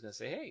auditorium, he's going to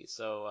say, "Hey,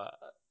 so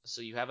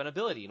you have an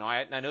ability.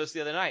 I noticed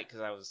the other night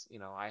because I was,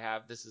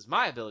 this is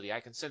my ability. I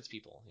can sense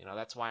people.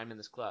 That's why I'm in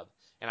this club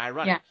and I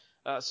run it.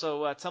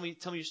 So tell me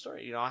your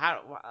story.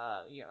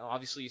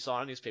 Obviously you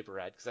saw a newspaper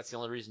ad because that's the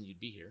only reason you'd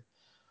be here.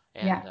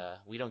 And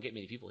we don't get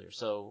many people here.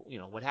 So,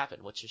 what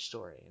happened? What's your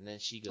story?" And then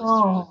she goes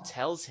through and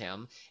tells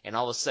him, and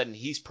all of a sudden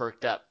he's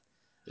perked up.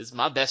 This is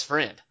my best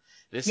friend.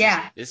 This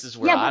is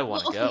where I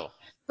want to go.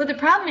 But the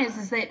problem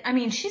is that, I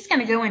mean, she's going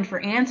to go in for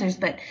answers,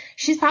 but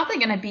she's probably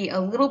going to be a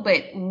little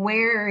bit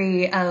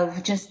wary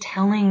of just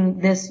telling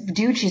this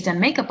dude she's done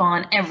makeup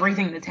on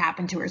everything that's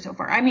happened to her so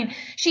far. I mean,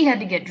 she had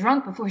to get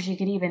drunk before she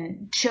could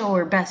even show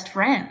her best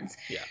friends.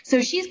 Yeah.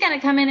 So she's going to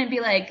come in and be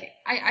like,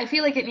 I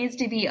feel like it needs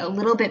to be a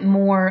little bit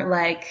more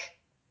like,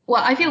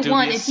 well, I feel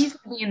dubious. If he's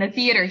going to be in the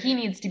theater, he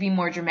needs to be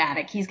more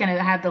dramatic. He's going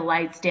to have the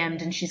lights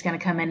dimmed, and she's going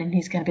to come in, and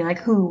he's going to be like,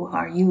 "Who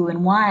are you,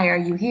 and why are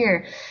you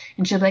here?"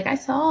 And she'll be like, "I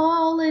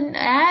saw an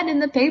ad in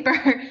the paper."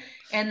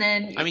 And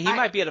then he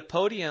might be at a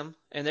podium,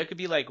 and there could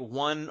be like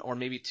one or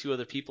maybe two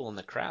other people in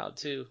the crowd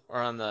too,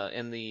 or in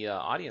the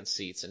audience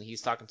seats, and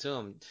he's talking to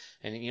them,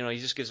 and he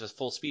just gives a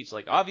full speech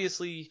like,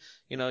 "Obviously,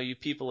 you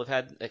people have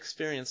had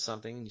experienced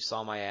something, and you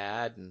saw my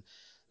ad, and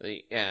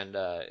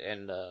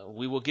And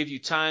we will give you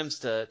times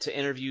to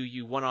interview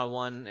you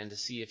one-on-one and to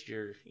see if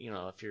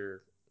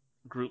you're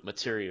group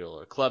material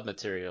or club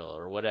material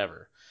or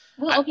whatever.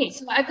 Well, okay,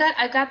 so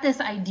I've got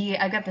this idea,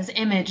 I've got this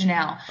image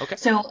now. Okay.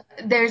 So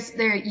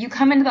you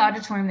come into the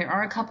auditorium, there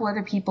are a couple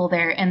other people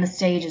there, and the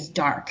stage is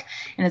dark,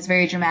 and it's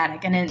very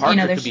dramatic. And then,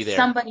 Parker there's could be just there.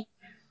 somebody.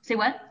 Say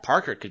what?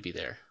 Parker could be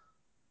there.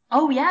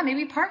 Oh yeah,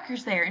 maybe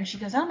Parker's there. And she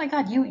goes, oh my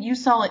God, you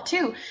saw it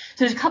too. So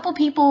there's a couple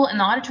people in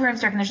the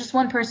auditorium's dark, and there's just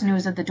one person who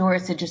was at the door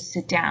said, just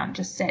sit down,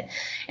 just sit.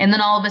 And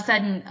then all of a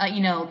sudden,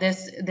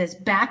 this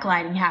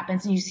backlighting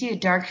happens, and you see a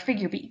dark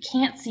figure, but you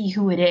can't see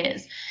who it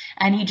is.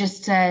 And he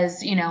just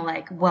says,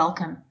 like,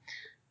 welcome.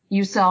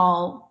 You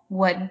saw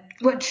what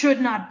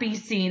should not be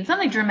seen.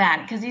 Something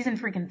dramatic, because he's in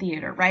freaking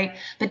theater, right?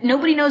 But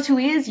nobody knows who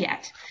he is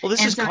yet. Well, this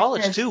And is so he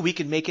college says, too. We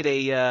could make it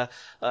a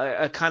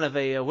kind of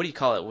a what do you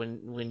call it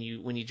when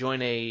you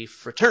join a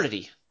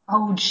fraternity?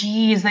 oh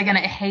geez, they're gonna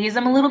haze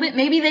them a little bit.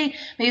 Maybe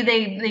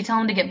they tell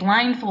him to get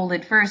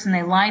blindfolded first, and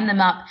they line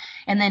them up,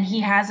 and then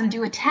he has them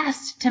do a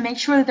test to make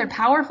sure that they're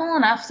powerful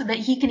enough so that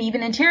he can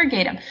even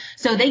interrogate them.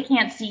 So they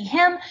can't see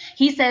him.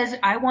 He says,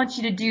 I want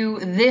you to do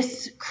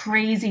this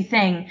crazy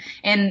thing,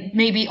 and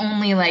maybe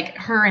only like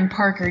her and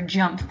Parker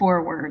jump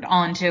forward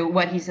onto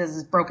what he says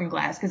is broken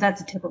glass, because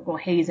that's a typical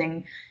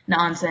hazing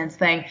nonsense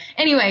thing.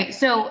 Anyway,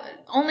 so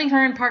only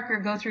her and Parker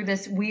go through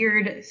this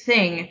weird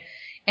thing.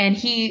 And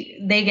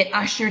they get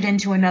ushered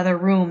into another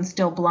room,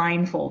 still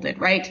blindfolded,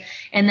 right?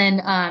 And then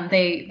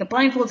the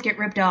blindfolds get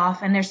ripped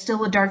off, and there's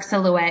still a dark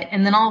silhouette.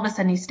 And then all of a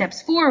sudden he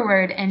steps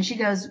forward, and she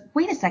goes,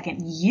 "Wait a second,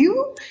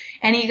 you?"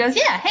 And he goes,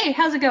 "Yeah, hey,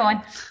 how's it going?"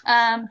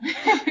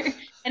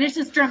 And it's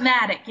just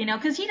dramatic,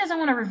 because he doesn't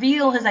want to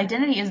reveal his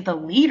identity as the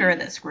leader of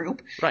this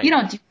group. Right. You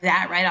don't do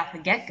that right off the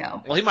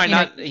get-go. Well, he might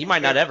not. He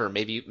might not ever.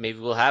 Maybe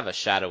we'll have a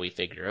shadowy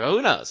figure. Who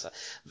knows?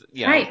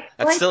 Right.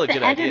 That's still a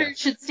good idea. The editor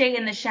should stay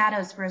in the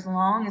shadows for as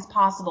long as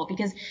possible,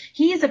 because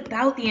he is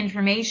about the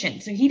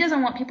information. So he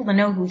doesn't want people to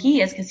know who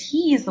he is, because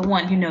he is the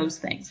one who knows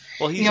things.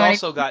 Well, he's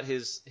also got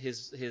his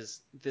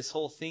this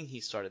whole thing he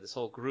started, this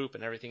whole group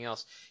and everything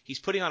else. He's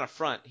putting on a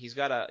front. He's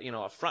got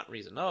a front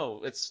reason.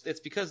 No,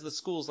 it's because the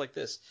school's like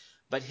this.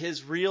 But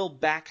his real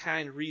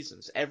backend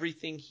reasons,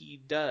 everything he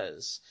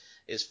does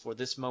is for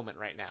this moment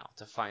right now,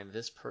 to find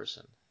this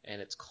person,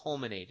 and it's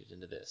culminated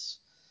into this.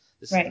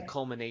 This is the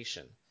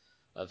culmination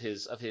of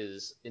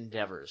his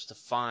endeavors to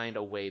find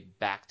a way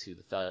back to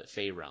the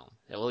Fey realm.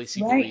 At least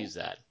he believes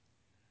that.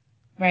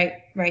 Right,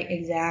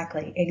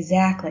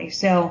 exactly.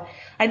 So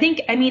I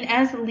think,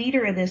 as the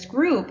leader of this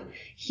group,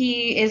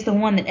 he is the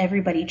one that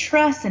everybody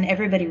trusts and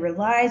everybody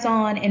relies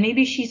on. And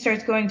maybe she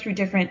starts going through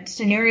different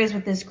scenarios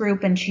with this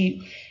group, and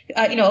she,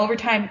 over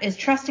time is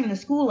trusting the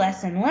school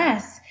less and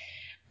less.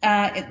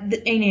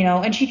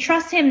 And she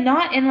trusts him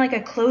not in like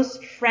a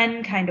close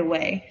friend kind of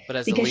way, but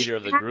as the leader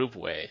of the group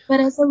way. But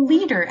as a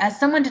leader, as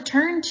someone to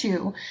turn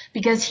to,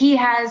 because he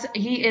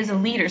is a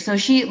leader. So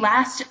she,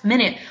 last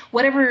minute,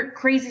 whatever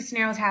crazy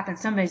scenarios happen,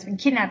 somebody's been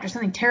kidnapped or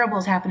something terrible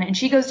has happened, and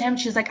she goes to him,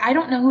 she's like, I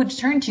don't know who to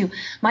turn to.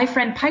 My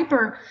friend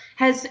Piper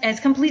has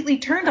completely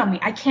turned on me.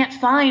 I can't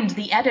find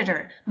the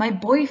editor. My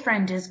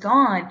boyfriend is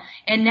gone,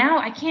 and now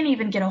I can't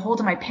even get a hold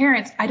of my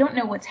parents. I don't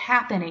know what's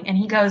happening. And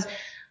he goes,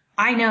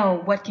 I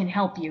know what can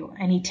help you.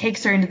 And he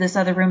takes her into this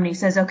other room, and he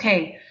says,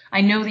 okay,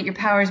 I know that your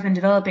power has been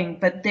developing,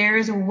 but there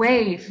is a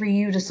way for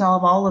you to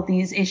solve all of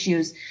these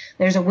issues.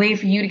 There's a way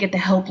for you to get the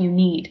help you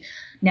need.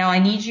 Now I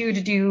need you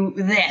to do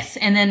this,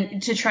 and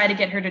then to try to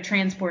get her to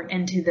transport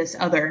into this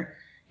other,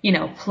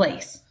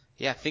 place.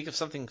 Yeah, think of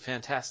something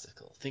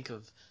fantastical. Think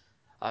of,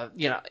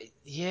 yeah.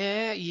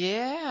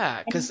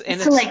 And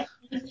it's like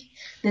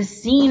the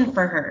scene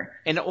for her.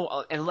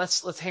 And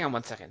let's hang on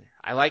one second.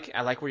 I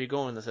like where you're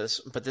going with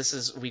this, but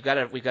we've got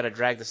to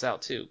drag this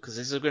out too, because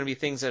these are going to be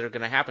things that are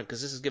going to happen,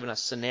 because this is giving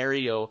us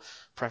scenario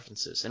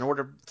preferences. In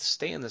order to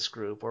stay in this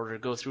group, or to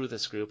go through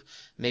this group,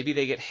 maybe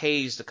they get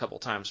hazed a couple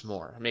times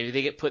more. Maybe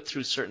they get put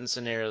through certain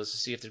scenarios to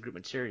see if they're group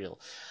material.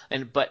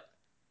 But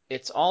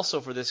it's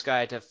also for this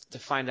guy to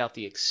find out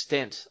the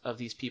extent of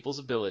these people's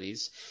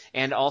abilities,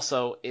 and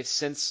also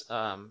since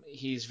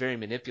he's very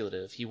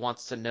manipulative, he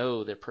wants to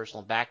know their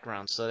personal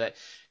background, so that,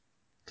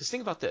 because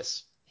think about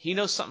this, he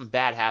knows something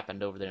bad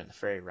happened over there in the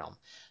fairy realm.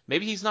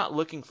 Maybe he's not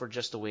looking for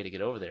just a way to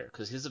get over there,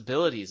 because his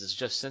abilities is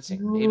just sensing.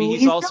 Maybe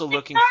he's also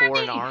looking for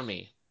an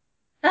army.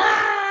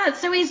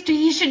 So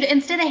he should,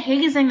 instead of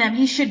hazing them,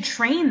 he should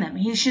train them.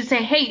 He should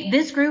say, hey,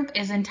 this group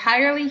is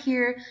entirely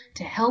here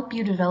to help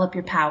you develop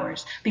your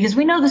powers. Because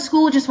we know the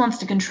school just wants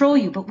to control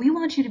you, but we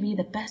want you to be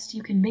the best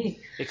you can be.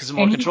 Because the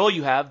more control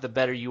you have, the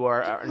better you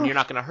are, and you're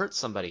not going to hurt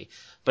somebody.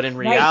 But in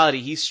reality,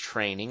 he's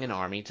training an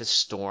army to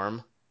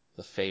storm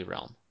the Fey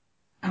realm.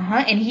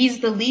 And he's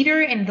the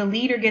leader, and the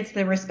leader gets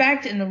the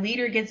respect, and the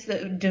leader gets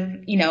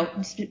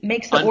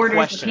makes the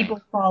orders that people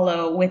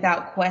follow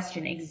without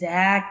question.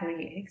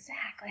 Exactly.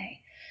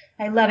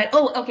 I love it.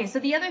 Oh, okay. So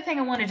the other thing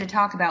I wanted to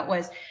talk about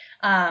was,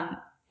 and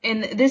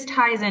this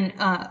ties in,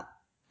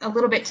 a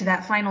little bit to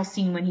that final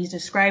scene when he's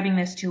describing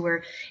this to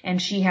her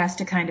and she has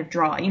to kind of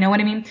draw. You know what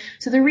I mean?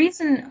 So the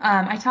reason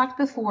I talked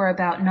before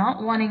about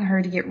not wanting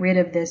her to get rid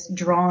of this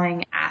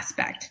drawing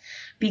aspect,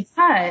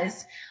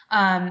 because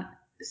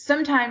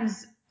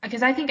sometimes,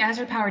 because I think as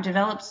her power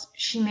develops,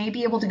 she may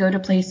be able to go to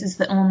places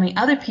that only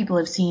other people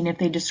have seen if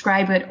they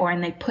describe it or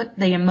and they put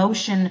the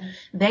emotion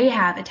they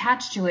have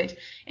attached to it,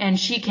 and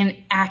she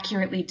can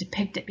accurately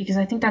depict it, because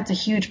I think that's a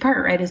huge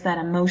part, right, is that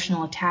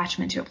emotional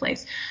attachment to a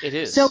place.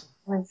 It So is.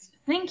 what I was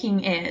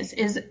thinking is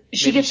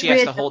she Maybe gets she has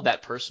rid to of. hold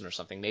that person or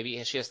something.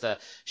 Maybe she has to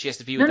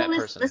be No, with no, that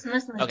listen, person. listen,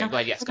 listen, listen. Okay, Don't, go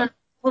ahead. Yes, hold go. on,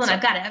 hold on.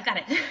 Sorry. I've got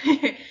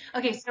it.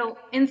 Okay, so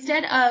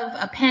instead of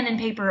a pen and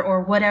paper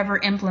or whatever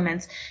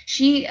implements,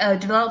 she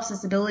develops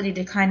this ability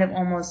to kind of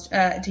almost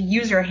to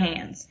use her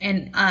hands,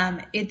 and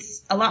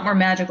it's a lot more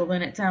magical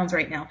than it sounds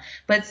right now.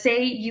 But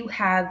say you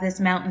have this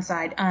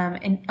mountainside,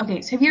 and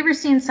okay, so have you ever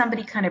seen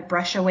somebody kind of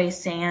brush away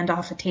sand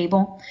off a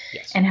table,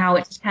 Yes. and how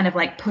it just kind of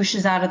like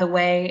pushes out of the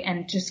way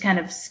and just kind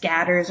of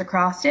scatters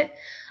across it?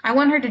 I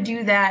want her to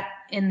do that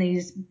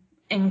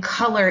in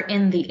color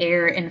in the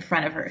air in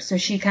front of her. So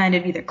she kind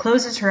of either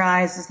closes her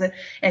eyes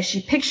as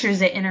she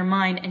pictures it in her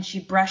mind, and she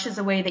brushes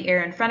away the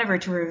air in front of her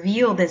to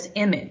reveal this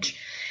image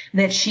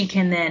that she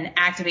can then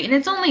activate. And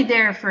it's only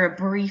there for a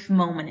brief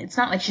moment. It's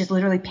not like she's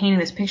literally painting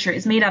this picture.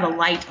 It's made out of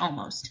light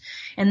almost.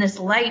 And this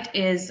light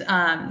is, like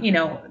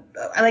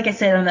I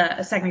said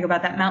a second ago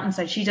about that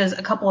mountainside, she does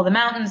a couple of the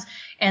mountains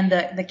and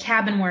the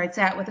cabin where it's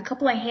at with a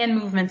couple of hand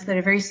movements that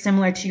are very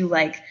similar to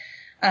like,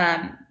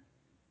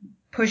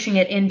 pushing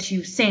it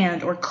into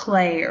sand or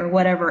clay or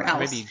whatever Or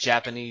else. maybe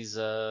Japanese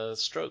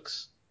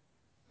strokes.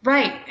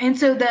 Right. And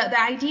so the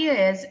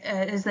idea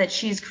is that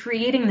she's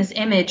creating this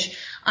image,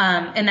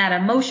 and that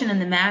emotion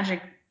and the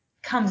magic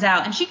comes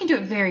out, and she can do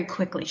it very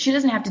quickly. She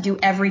doesn't have to do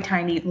every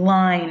tiny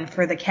line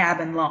for the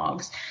cabin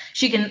logs.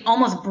 She can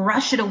almost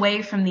brush it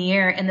away from the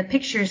air, and the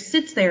picture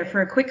sits there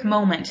for a quick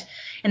moment,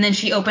 and then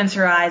she opens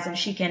her eyes and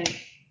she can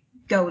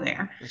go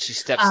there. And she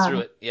steps through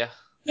it. Yeah.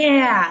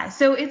 Yeah,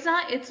 so it's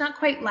not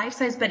quite life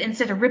size, but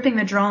instead of ripping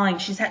the drawing,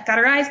 she's got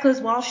her eyes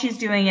closed while she's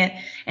doing it,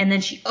 and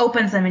then she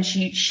opens them and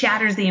she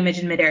shatters the image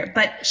in midair.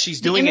 But She's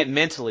the doing image, it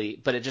mentally,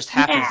 but it just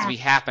happens to yeah, be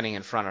happening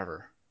in front of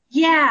her.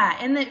 yeah,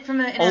 and then from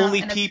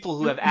Only people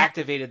who have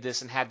activated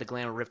this and had the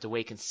glamour ripped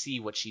away can see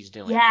what she's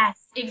doing. yes,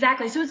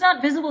 exactly. So it's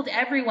not visible to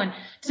everyone.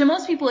 To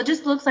most people, it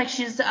just looks like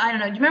she's, I don't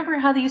know. Do you remember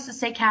how they used to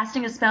say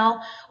casting a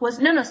spell was,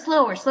 no,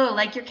 slower,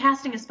 like you're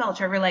casting a spell,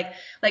 Trevor, like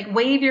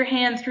wave your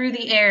hand through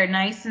the air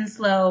nice and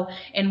slow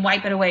and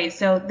wipe it away.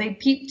 So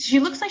she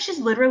looks like she's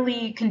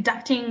literally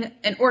conducting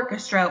an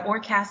orchestra or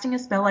casting a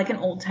spell like an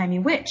old timey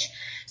witch.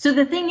 So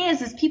the thing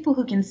is people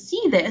who can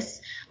see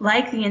this,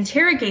 like the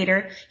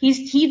interrogator,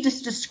 he's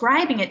just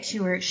describing it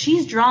to her.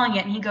 She's drawing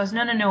it and he goes,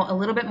 no, a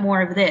little bit more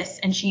of this.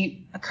 And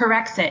she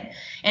corrects it.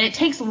 And it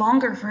takes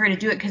longer for her to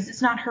do it because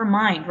it's not her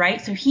mind,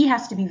 right? So he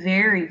has to be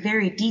very,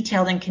 very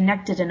detailed and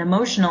connected and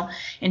emotional.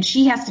 And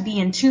she has to be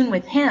in tune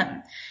with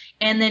him.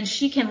 And then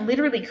she can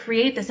literally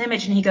create this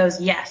image and he goes,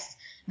 yes,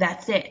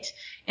 that's it.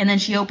 And then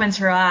she opens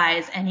her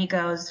eyes and he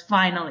goes,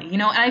 finally.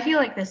 And I feel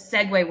like this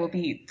segue will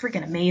be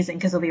freaking amazing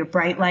because there'll be a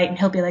bright light and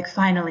he'll be like,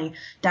 finally, ...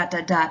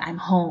 I'm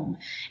home.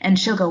 And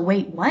she'll go,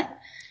 wait, what?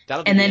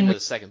 That'll be And the end then of the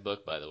second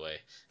book, by the way.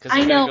 Because I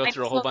they're going know, to go I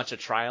through a whole so, bunch of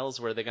trials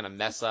where they're going to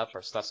mess up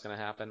or stuff's going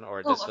to happen or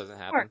it oh, just of doesn't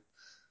course. happen.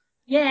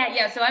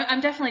 Yeah. So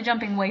I'm definitely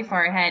jumping way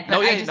far ahead, but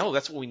No, yeah, no,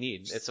 that's what we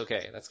need. It's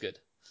okay. That's good.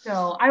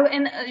 so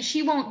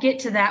she won't get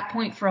to that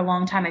point for a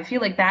long time. I feel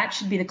like that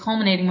should be the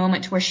culminating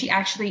moment to where she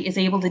actually is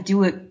able to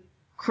do it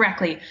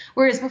correctly.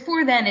 Whereas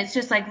before then, it's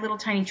just like little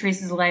tiny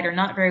traces of light are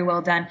not very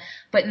well done.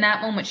 But in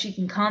that moment, she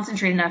can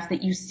concentrate enough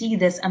that you see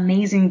this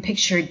amazing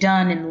picture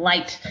done in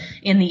light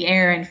in the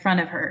air in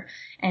front of her.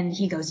 And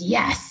he goes,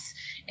 yes.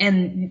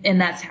 And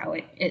that's how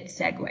it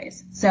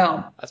segues.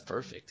 So That's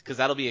perfect because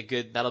that'll be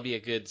a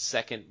good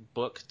second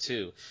book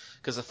too.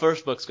 Because the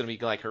first book's going to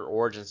be like her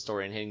origin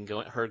story and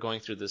her going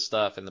through this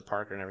stuff in the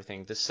Parker and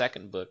everything. The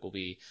second book will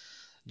be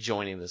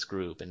joining this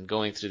group and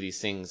going through these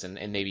things and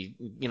maybe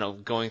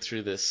going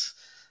through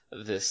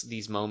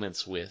these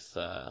moments with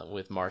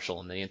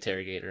Marshall and the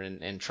interrogator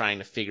and trying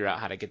to figure out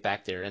how to get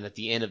back there. And at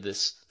the end of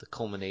this, the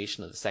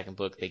culmination of the second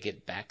book, they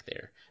get back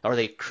there or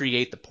they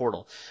create the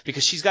portal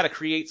because she's got to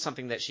create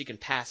something that she can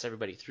pass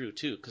everybody through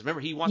too. Because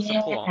remember, he wants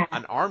to pull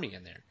an army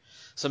in there.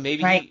 So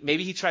maybe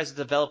he tries to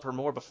develop her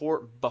more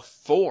before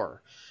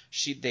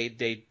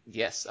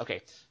yes.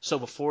 Okay. So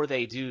before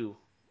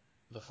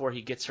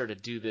he gets her to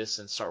do this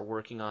and start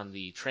working on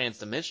the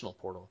transdimensional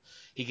portal,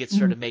 he gets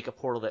her to make a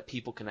portal that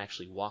people can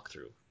actually walk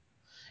through.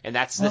 And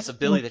that's this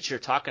ability that you're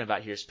talking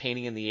about here is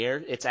painting in the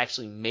air. It's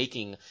actually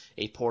making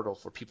a portal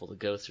for people to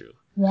go through.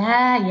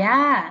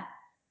 Yeah.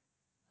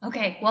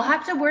 Okay, we'll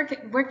have to work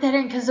that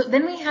in because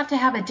then we have to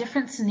have a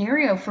different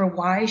scenario for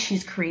why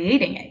she's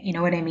creating it. You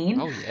know what I mean?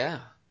 Oh, yeah.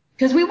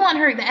 Because we want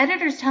her, the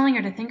editor's telling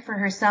her to think for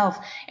herself,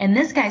 and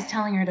this guy's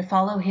telling her to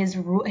follow his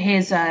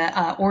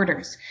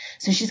orders.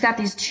 So she's got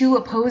these two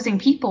opposing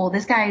people.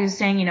 This guy is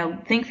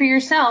saying, think for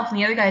yourself, and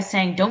the other guy's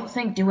saying, don't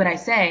think, do what I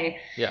say.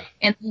 Yeah.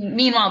 And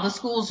meanwhile, the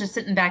school's just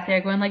sitting back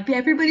there going like,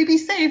 everybody be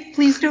safe,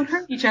 please don't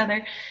hurt each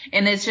other.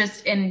 And it's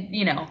just,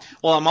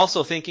 Well, I'm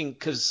also thinking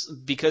because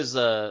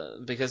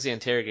the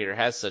interrogator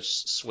has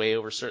such sway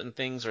over certain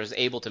things or is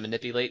able to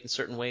manipulate in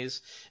certain ways,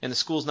 and the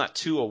school's not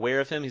too aware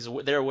of him.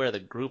 They're aware of the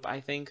group,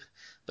 I think,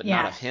 but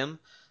not of him.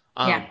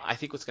 Yeah. I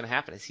think what's going to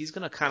happen is he's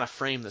going to kind of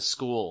frame the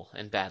school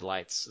in bad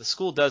lights. The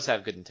school does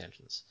have good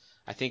intentions.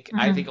 I think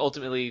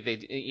ultimately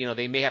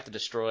they may have to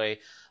destroy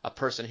a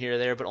person here or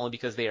there, but only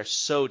because they are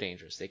so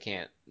dangerous. They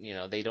can't,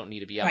 they don't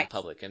need to be out in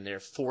public, and they're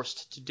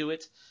forced to do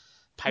it.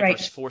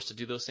 Piper's forced to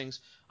do those things.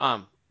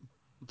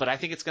 But I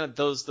think it's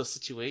those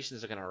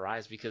situations are gonna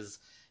arise because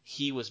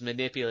he was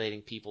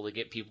manipulating people to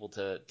get people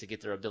to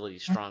get their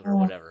abilities stronger or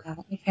whatever.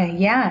 Okay,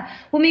 yeah.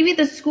 Well, maybe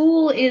the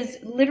school is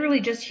literally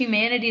just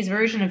humanity's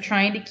version of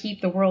trying to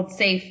keep the world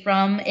safe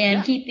from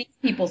and keep these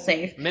people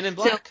safe. Men in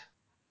Black.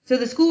 So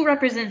the school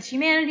represents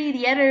humanity.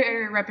 The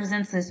editor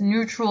represents this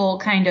neutral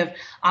kind of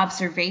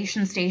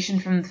observation station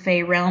from the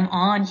Fey realm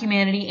on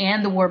humanity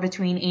and the war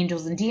between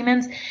angels and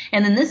demons.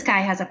 And then this guy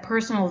has a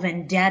personal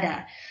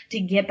vendetta to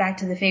get back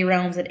to the Fey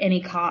realms at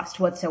any cost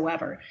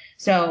whatsoever.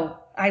 So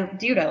I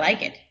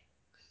like it.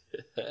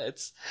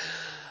 It's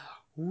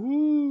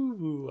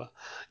woo.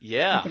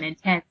 Yeah.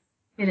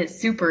 It is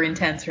super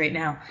intense right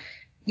now.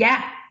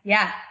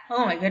 Yeah.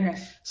 Oh my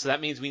goodness. So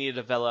that means we need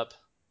to develop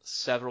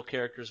several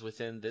characters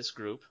within this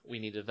group. We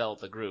need to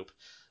develop the group.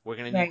 We're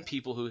going to need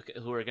people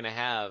who are going to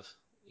have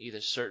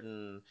either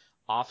certain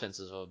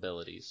offensive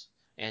abilities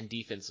and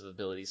defensive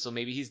abilities. So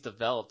maybe he's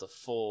developed a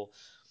full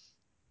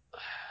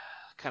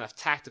kind of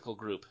tactical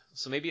group.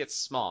 So maybe it's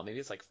small. Maybe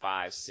it's like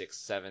 5, 6,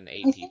 7,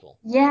 8 people.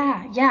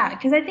 Yeah.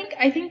 Because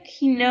I think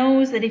he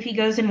knows that if he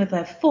goes in with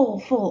a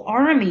full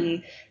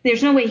army,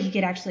 there's no way he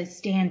could actually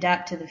stand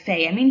up to the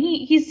Fae. I mean,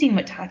 he's seen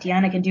what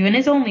Tatiana can do, and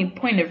his only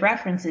point of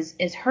reference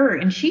is her,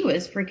 and she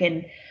was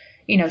freaking,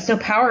 so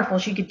powerful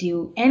she could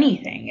do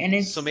anything.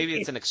 And so maybe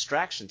it's an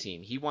extraction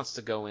team. He wants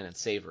to go in and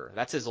save her.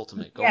 That's his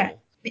ultimate goal.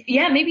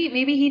 Yeah, maybe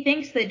he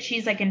thinks that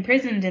she's like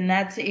imprisoned, and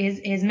that's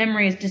his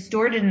memory is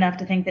distorted enough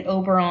to think that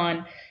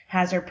Oberon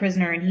has her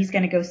prisoner, and he's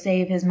going to go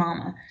save his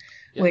mama,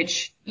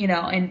 which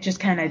and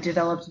just kind of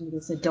develops into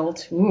this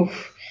adult.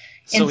 Oof.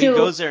 So he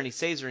goes there and he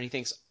saves her, and he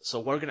thinks, so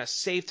we're going to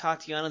save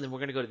Tatiana, and then we're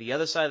going to go to the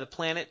other side of the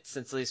planet.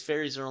 Since these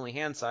fairies are only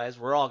hand-sized,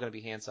 we're all going to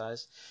be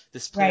hand-sized.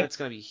 This planet's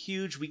going to be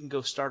huge. We can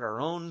go start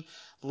our own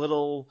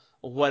little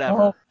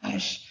whatever. Oh,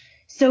 gosh.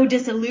 So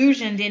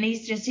disillusioned, and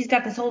he's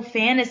got this whole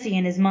fantasy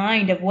in his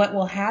mind of what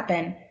will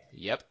happen.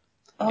 Yep.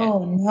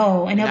 Oh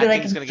no! And he'll be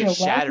like, he's gonna get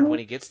shattered when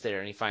he gets there,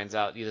 and he finds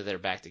out either they're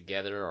back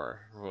together or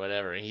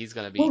whatever, and he's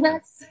gonna be. Well,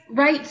 that's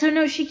right. So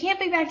no, she can't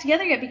be back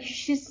together yet because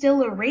she's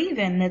still a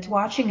raven that's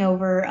watching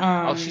over.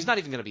 Oh, she's not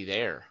even gonna be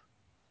there.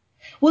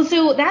 Well,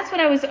 so that's what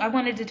I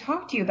wanted to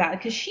talk to you about,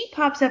 because she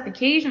pops up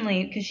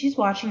occasionally because she's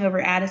watching over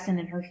Addison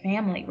and her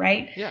family,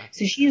 right? Yeah.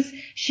 So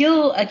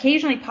she'll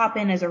occasionally pop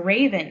in as a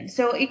raven.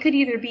 So it could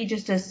either be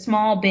just a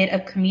small bit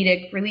of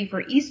comedic relief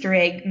or Easter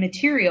egg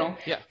material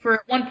for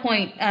at one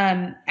point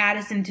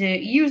Addison to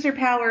use her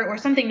power, or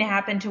something to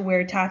happen to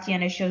where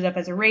Tatiana shows up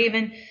as a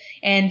raven.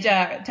 And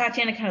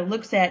Tatiana kind of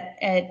looks at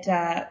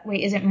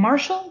wait, is it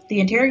Marshall, the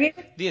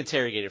interrogator? The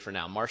interrogator for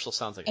now. Marshall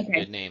sounds like a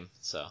good name,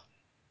 so.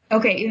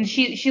 Okay, and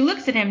she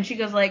looks at him and she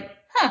goes like,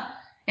 huh,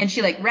 and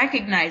she like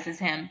recognizes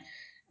him,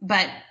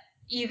 but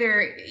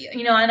either,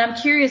 and I'm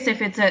curious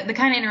if it's the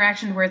kind of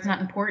interaction where it's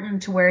not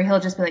important to where he'll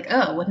just be like,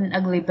 oh, what an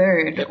ugly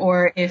bird,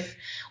 or if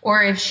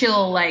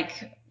she'll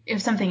like,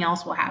 if something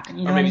else will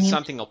happen, or maybe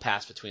something will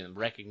pass between them,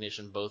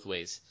 recognition both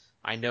ways.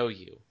 I know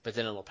you, but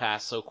then it'll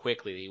pass so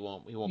quickly that he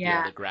won't be able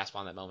to grasp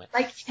on that moment.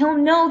 Like, he'll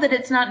know that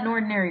it's not an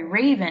ordinary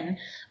raven,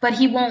 but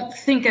he won't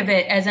think of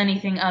it as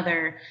anything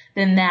other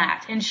than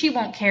that. And she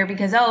won't care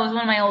because, oh, it was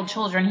one of my old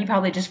children. He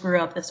probably just grew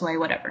up this way,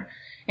 whatever.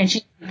 And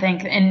she doesn't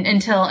think,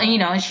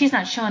 and she's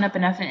not showing up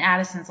enough in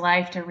Addison's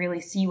life to really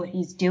see what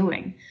he's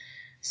doing.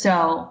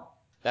 So.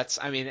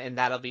 And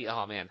that'll be,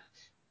 oh man.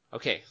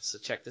 Okay, so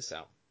check this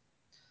out.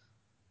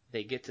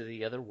 They get to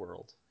the other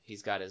world.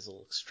 He's got his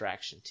little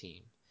extraction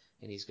team.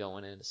 And he's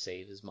going in to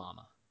save his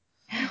mama.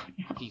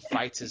 He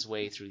fights his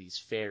way through these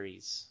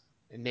fairies.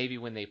 And maybe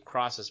when they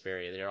cross this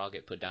barrier, they all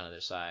get put down to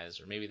their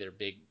size. Or maybe they're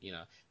big,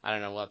 I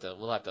don't know,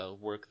 we'll have to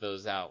work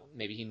those out.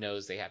 Maybe he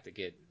knows they have to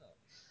get,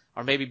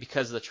 or maybe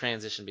because of the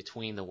transition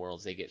between the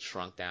worlds, they get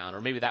shrunk down. Or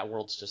maybe that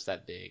world's just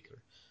that big.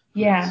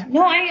 Yeah.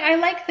 No, I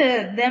like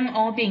them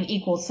all being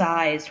equal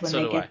sized when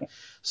they get there.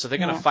 So they're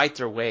going to fight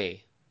their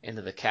way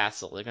into the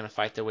castle. They're going to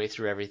fight their way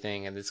through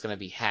everything, and it's going to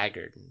be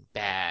haggard and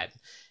bad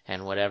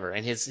and whatever.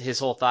 And his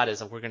whole thought is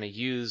that we're going to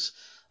use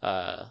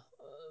Addison's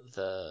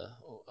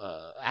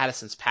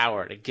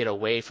power to get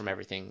away from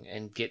everything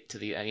and get to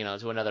the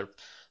to another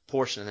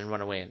portion, and then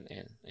run away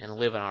and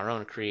live on our own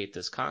and create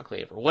this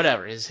conclave or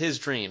whatever is his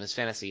dream, his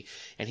fantasy.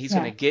 And he's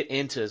going to get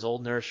into his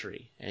old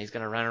nursery, and he's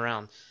going to run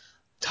around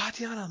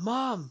Tatiana,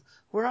 Mom,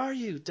 where are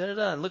you?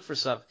 Da-da-da, and look for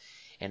stuff.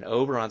 And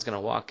Oberon's going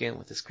to walk in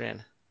with this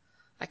grin.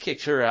 I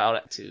kicked her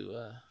out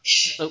to,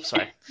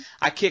 sorry.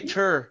 I kicked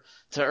her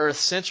to Earth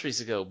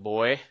centuries ago,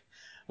 boy.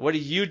 What are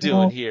you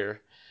doing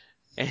here?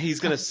 And he's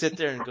going to sit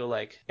there and go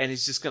like, and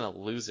he's just going to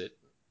lose it.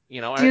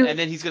 Dude. And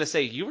then he's going to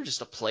say, you were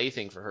just a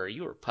plaything for her.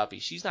 You were a puppy.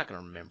 She's not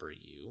going to remember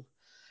you.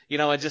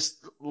 And just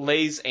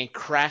lays and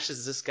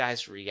crashes this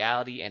guy's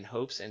reality and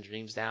hopes and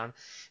dreams down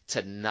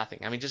to nothing.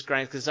 I mean, just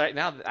grinds, because right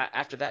now,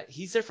 after that,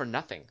 he's there for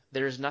nothing.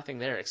 There's nothing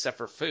there except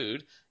for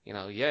food,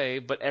 yay,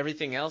 but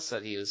everything else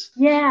that he was.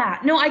 Yeah.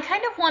 No, I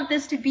kind of want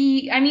this to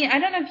be, I mean, I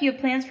don't know if you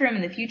have plans for him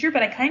in the future,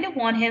 but I kind of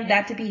want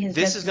that to be his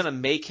This is going to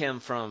make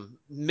him from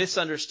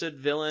misunderstood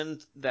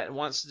villain that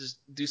wants to just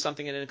do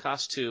something at any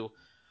cost to,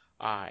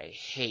 I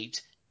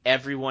hate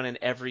everyone and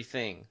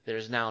everything.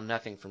 There's now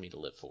nothing for me to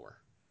live for.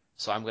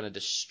 So I'm going to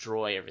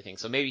destroy everything.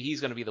 So maybe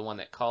he's going to be the one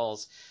that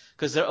calls,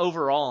 because they're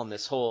overall in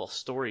this whole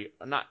story,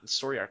 not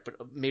story arc, but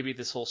maybe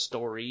this whole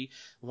story,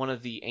 one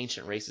of the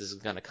ancient races is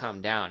going to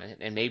come down.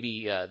 And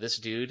maybe this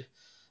dude,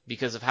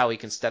 because of how he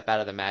can step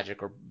out of the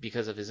magic or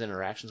because of his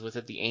interactions with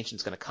it, the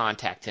ancient's going to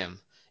contact him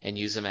and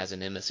use him as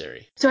an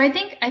emissary. So I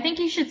think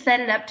you should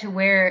set it up to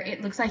where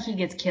it looks like he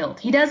gets killed.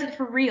 He does it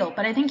for real,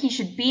 but I think he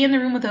should be in the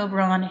room with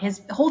Oberon. His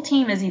whole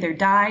team has either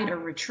died or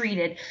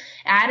retreated.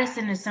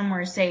 Addison is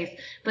somewhere safe,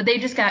 but they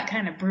just got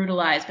kind of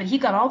brutalized. But he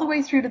got all the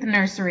way through to the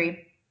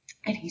nursery,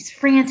 and he's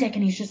frantic,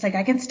 and he's just like,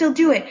 I can still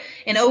do it.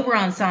 And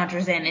Oberon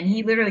saunters in, and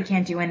he literally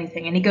can't do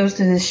anything. And he goes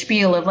through this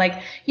spiel of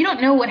like, you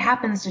don't know what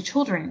happens to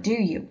children, do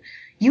you?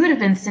 You would have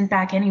been sent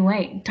back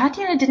anyway.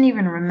 Tatiana didn't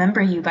even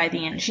remember you by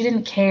the end. She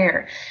didn't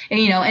care. And,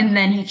 and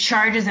then he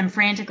charges him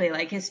frantically,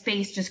 like his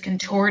face just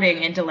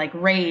contorting into like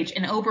rage.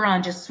 And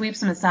Oberon just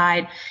sweeps him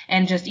aside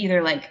and just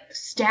either like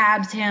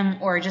stabs him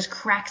or just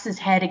cracks his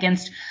head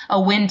against a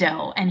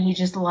window. And he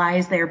just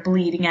lies there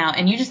bleeding out.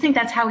 And you just think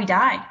that's how he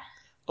died.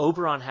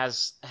 Oberon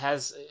has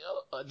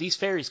these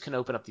fairies can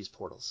open up these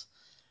portals.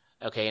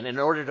 Okay, and in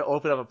order to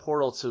open up a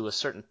portal to a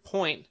certain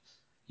point,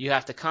 you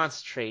have to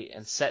concentrate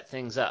and set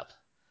things up.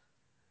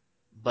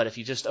 But if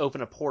you just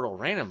open a portal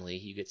randomly,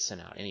 you get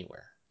sent out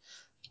anywhere.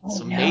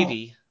 So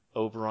maybe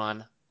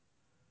Oberon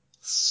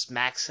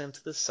smacks him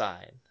to the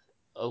side,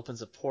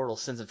 opens a portal,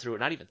 sends him through it,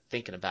 not even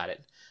thinking about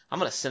it. I'm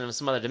going to send him to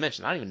some other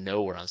dimension. I don't even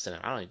know where I'm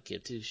sending him. I don't even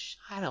give two.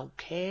 I don't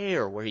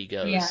care where he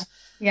goes.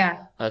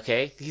 Yeah.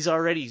 Okay? He's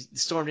already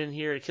stormed in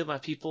here and killed my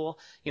people.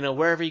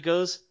 Wherever he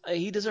goes,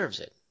 he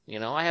deserves it.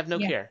 I have no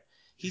care.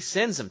 He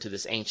sends him to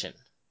this ancient.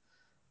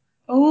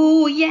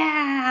 Oh,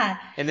 yeah.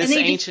 And this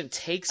ancient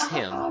takes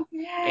him,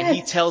 and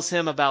he tells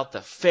him about the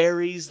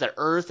fairies, the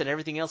earth, and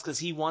everything else, because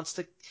he wants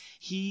to,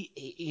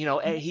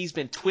 he's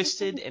been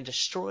twisted and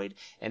destroyed,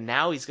 and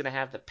now he's going to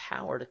have the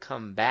power to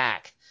come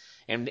back.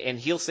 And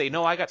he'll say,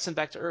 no, I got sent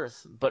back to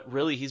Earth, but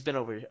really he's been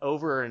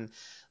over and,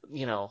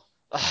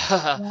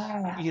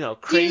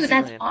 crazy. Dude,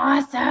 that's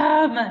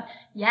awesome.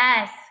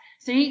 Yes.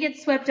 So he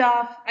gets swept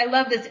off. I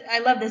love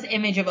this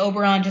image of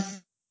Oberon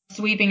just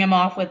sweeping him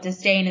off with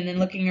disdain and then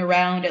looking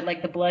around at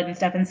like the blood and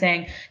stuff and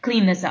saying,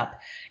 clean this up.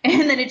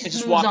 And then it just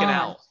moves walking on.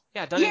 Out.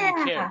 Yeah, don't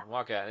even care.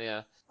 Walk out,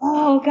 yeah.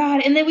 Oh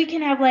God. And then we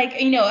can have like,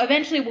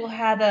 eventually we'll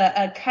have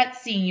a cut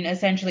scene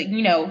essentially,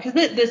 because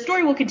the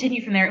story will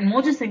continue from there and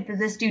we'll just think that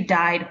this dude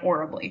died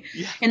horribly.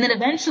 Yeah. And then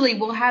eventually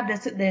we'll have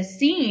this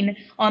scene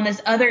on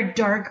this other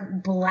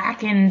dark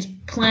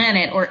blackened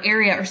planet or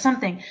area or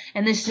something.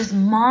 And this just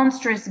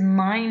monstrous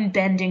mind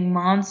bending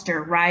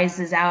monster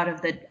rises out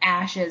of the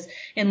ashes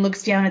and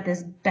looks down at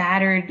this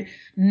battered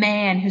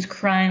man who's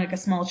crying like a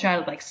small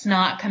child, like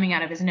snot coming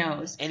out of his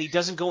nose. And he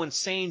doesn't go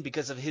insane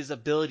because of his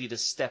ability to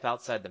step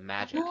outside the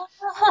magic.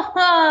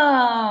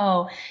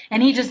 Oh,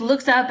 and he just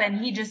looks up and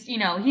he just,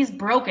 he's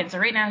broken. So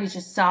right now he's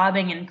just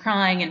sobbing and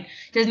crying and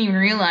doesn't even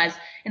realize.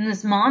 And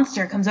this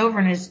monster comes over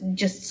and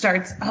just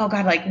starts, oh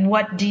God, like,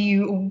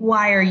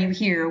 why are you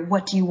here?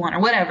 What do you want? Or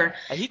whatever.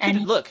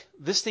 Look,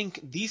 these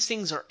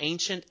things are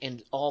ancient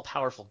and all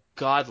powerful,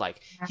 godlike.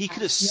 He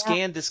could have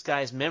scanned this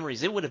guy's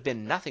memories. It would have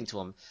been nothing to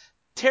him.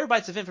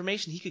 Terabytes of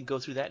information, he could go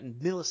through that in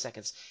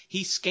milliseconds.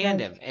 He scanned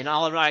him and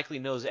automatically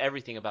knows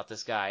everything about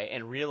this guy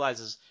and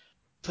realizes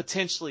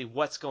potentially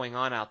what's going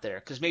on out there,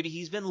 because maybe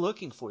he's been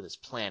looking for this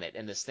planet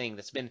and this thing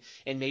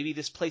and maybe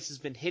this place has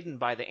been hidden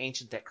by the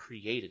ancient that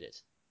created it.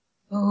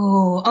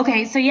 Oh,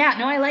 okay. So yeah,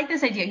 no, I like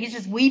this idea. He's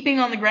just weeping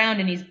on the ground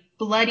and he's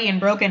bloody and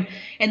broken,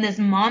 and this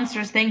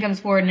monstrous thing comes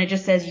forward and it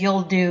just says,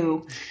 "You'll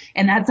do,"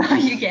 and that's all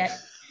you get.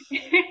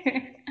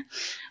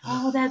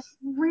 Oh, that's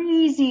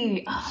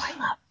crazy. Oh, I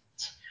love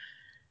it.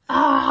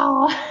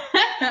 Oh.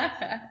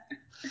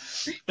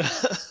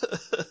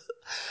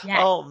 Yes.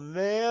 Oh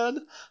man.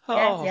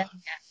 Oh. Yes.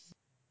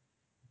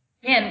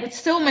 Man, with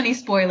so many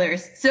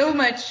spoilers, so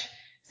much.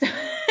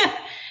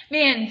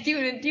 Man,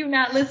 do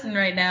not listen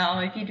right now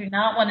if you do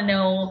not want to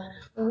know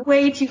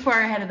way too far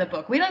ahead of the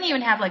book. We don't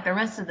even have like the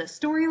rest of the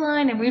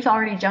storyline, and we've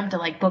already jumped to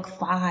like book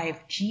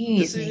 5.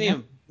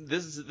 Jeez,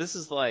 this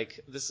is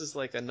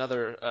like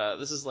another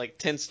this is like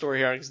 10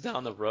 story arcs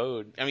down the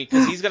road. I mean,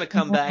 because he's gonna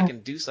come back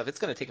and do stuff. It's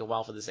gonna take a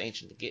while for this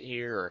ancient to get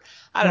here, or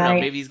I don't know.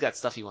 Right. Maybe he's got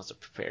stuff he wants to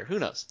prepare. Who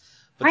knows?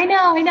 But I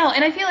know.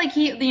 And I feel like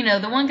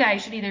the one guy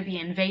should either be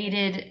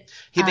invaded,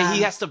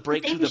 he has to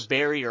break through maybe, the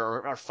barrier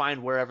or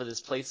find wherever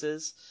this place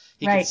is.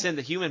 He can right. send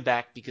the human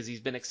back because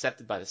he's been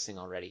accepted by this thing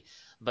already.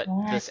 But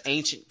Right. this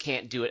ancient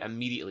can't do it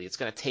immediately. It's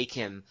going to take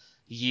him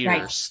Right.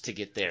 years to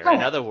get there.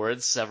 In Oh. other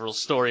words, several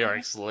story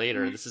arcs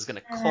later, this is going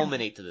to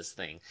culminate to this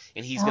thing,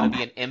 and he's Oh going to be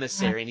my an God.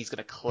 emissary, and he's going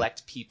to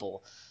collect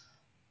people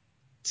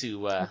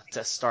to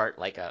start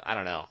like a I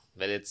don't know,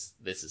 but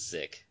this is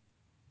sick.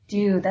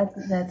 Dude,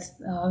 it's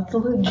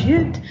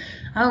legit.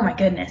 Oh my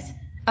goodness.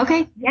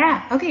 Okay,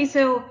 yeah. Okay,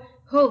 so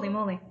holy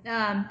moly.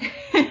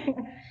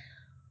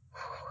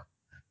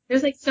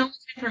 There's like so much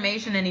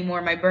information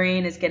anymore. My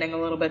brain is getting a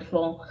little bit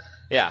full.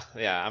 Yeah,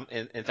 yeah.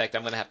 In fact,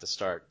 I'm gonna have to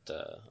start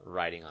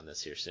writing on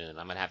this here soon.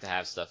 I'm gonna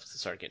have stuff to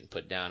start getting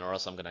put down, or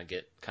else I'm gonna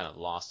get kind of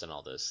lost in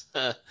all this.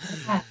 Yeah,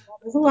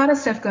 there's a lot of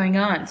stuff going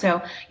on.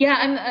 So yeah,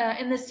 I'm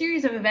in the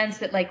series of events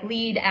that like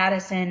lead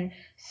Addison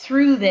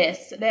through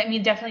this. That I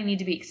mean, definitely need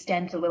to be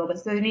extended a little bit.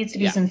 So there needs to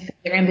be Yeah, some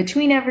filler in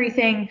between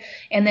everything,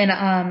 and then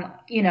I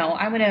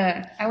I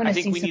wanna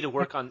think see we some. need to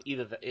work on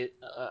either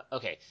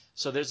okay,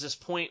 so there's this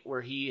point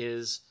where he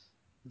is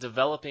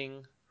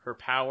developing her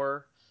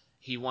power.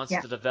 He wants Yeah,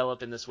 to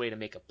develop in this way to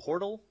make a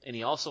portal, and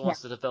he also yeah,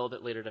 wants to develop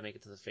it later to make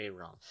it to the Fey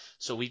realm.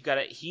 So we've got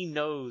it. He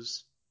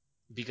knows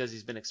because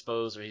he's been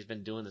exposed or he's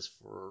been doing this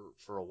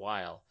for a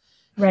while.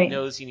 He right.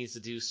 knows he needs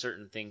to do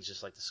certain things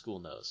just like the school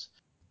knows.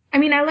 I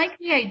mean, I like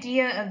the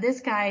idea of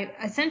this guy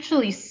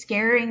essentially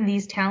scaring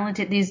these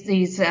talented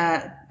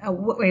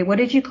wait, what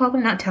did you call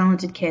them? Not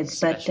talented kids,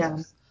 but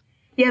Specialists.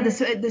 yeah,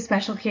 the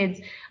special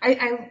kids.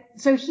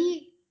 So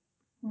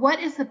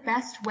what is the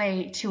best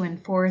way to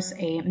enforce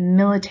a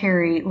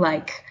military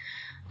like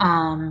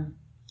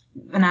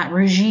not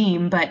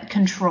regime but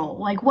control?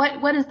 Like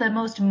what is the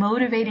most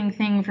motivating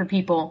thing for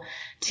people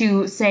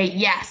to say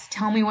yes,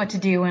 tell me what to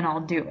do and I'll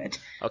do it?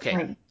 Okay,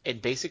 Like, in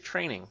basic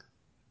training,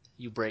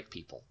 you break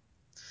people.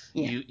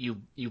 yeah,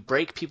 You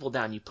break people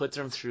down. You put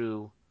them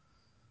through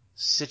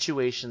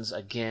situations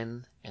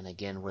again and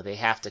again where they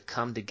have to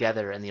come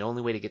together, and the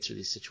only way to get through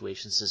these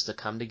situations is to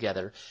come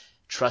together,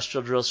 trust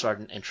your drill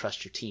sergeant, and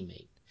trust your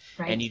teammate.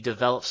 And right. you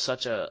develop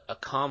such a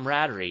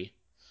camaraderie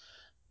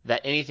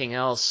that anything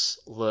else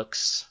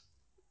looks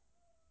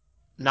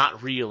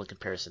not real in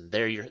comparison.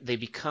 They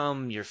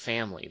become your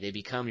family. They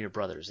become your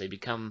brothers. They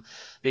become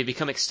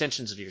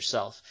extensions of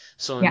yourself.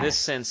 So in Yeah. this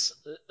sense,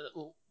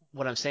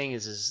 what I'm saying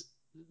is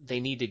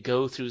they need to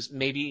go through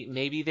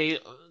maybe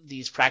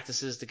these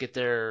practices to get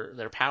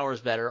their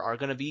powers better are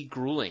going to be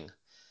grueling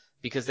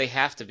because they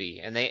have to be,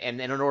 and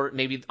in order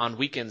maybe on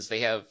weekends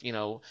they have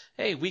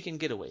hey, weekend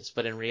getaways,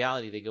 but in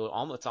reality they go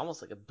almost it's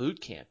almost like a boot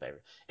camp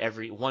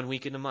every 1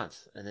 weekend a month,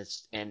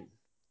 and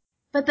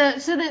But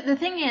the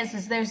thing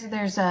is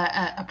there's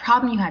a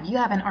problem you have. You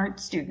have an art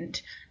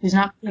student who's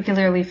not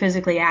particularly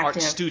physically art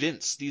active.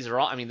 students, these are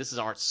all, I mean, this is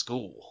art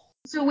school.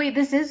 So wait,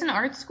 this is an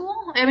art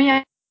school? I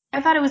mean, I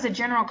thought it was a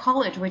general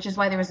college, which is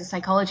why there was a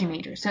psychology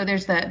major. So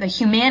there's the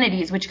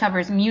humanities, which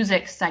covers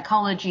music,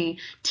 psychology,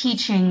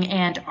 teaching,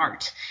 and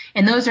art.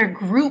 And those are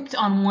grouped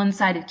on one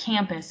side of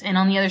campus. And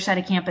on the other side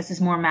of campus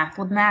is more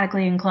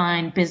mathematically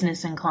inclined,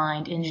 business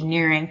inclined,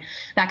 engineering,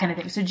 that kind of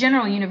thing. So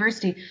general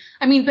university.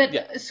 I mean,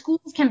 Yeah. but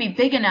schools can be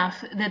big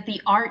enough that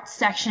the art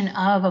section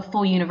of a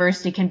full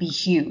university can be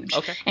huge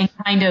Okay. and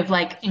kind of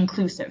like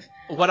inclusive.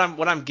 What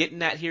I'm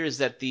getting at here is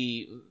that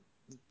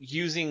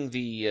using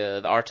the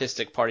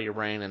artistic part of your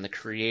brain and the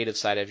creative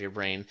side of your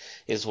brain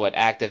is what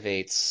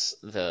activates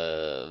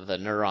the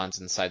neurons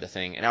inside the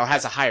thing, and it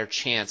has a higher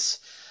chance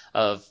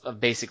of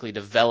basically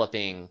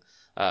developing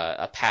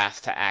a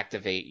path to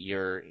activate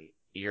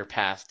your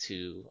path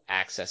to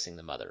accessing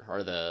the mother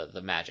or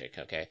the magic.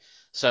 Okay,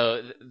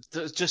 so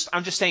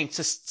I'm just saying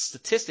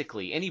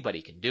statistically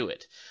anybody can do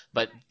it,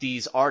 but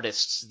these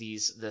artists,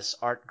 this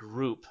art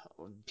group,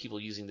 people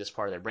using this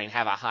part of their brain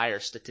have a higher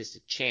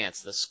statistic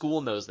chance. The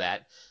school knows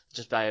that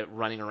just by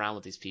running around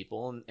with these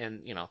people,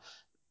 and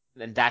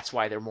that's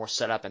why they're more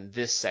set up in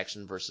this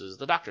section versus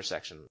the doctor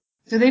section.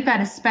 So they've got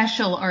a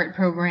special art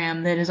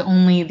program that is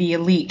only the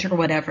elite or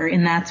whatever,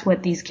 and that's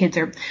what these kids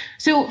are.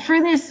 So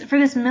for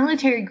this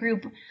military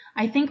group,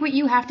 I think what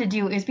you have to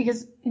do is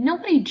because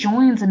nobody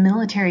joins a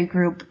military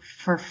group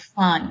for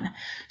fun.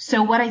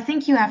 So what I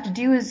think you have to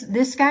do is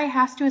this guy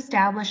has to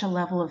establish a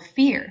level of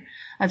fear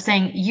of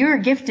saying, you're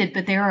gifted,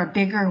 but there are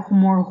bigger,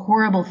 more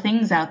horrible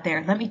things out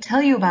there. Let me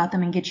tell you about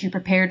them and get you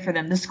prepared for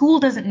them. The school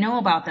doesn't know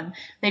about them.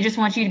 They just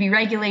want you to be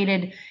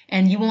regulated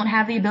and you won't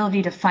have the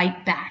ability to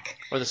fight back.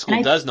 Or the And school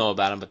I does know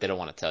about them, but they don't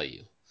want to tell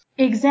you.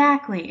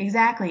 Exactly,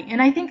 exactly.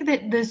 And I think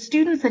that the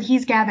students that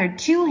he's gathered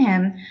to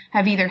him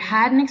have either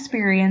had an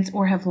experience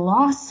or have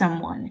lost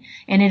someone,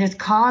 and it has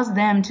caused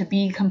them to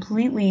be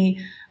completely,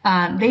 they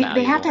have to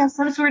Malleable. have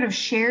some sort of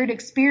shared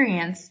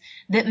experience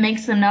that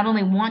makes them not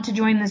only want to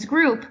join this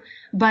group,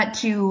 but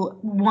to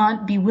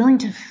be willing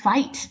to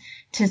fight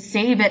to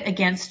save it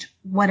against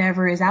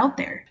whatever is out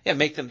there. Yeah,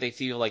 make them they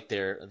feel like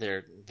they're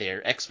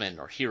X-Men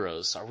or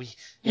heroes. Are we?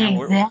 Yeah,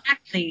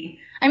 Exactly.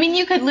 I mean,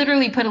 you could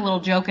literally put a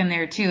little joke in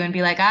there too and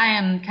be like, I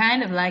am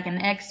kind of like an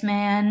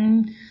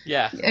X-Man.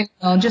 yeah. You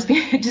know, just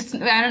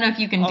I don't know if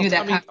you can do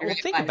that I mean, well,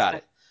 copyright think wise, about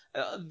but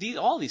it.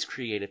 All these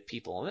creative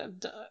people,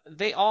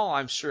 they all,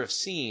 I'm sure, have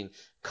seen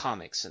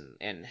comics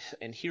and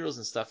heroes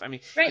and stuff. I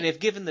mean, and right.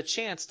 if given the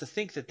chance to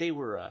think that they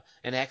were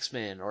an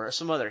X-Men or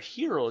some other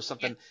hero or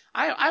something,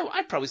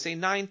 I'd probably say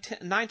nine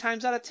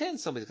times out of 10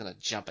 somebody's gonna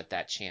jump at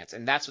that chance,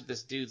 and that's what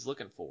this dude's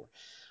looking for.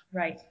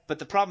 Right. But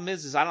the problem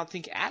is I don't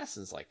think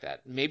Addison's like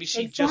that. Maybe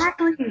she just.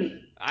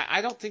 Exactly.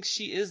 I don't think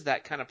she is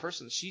that kind of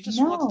person. She just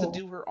wants to No.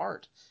 do her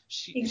art.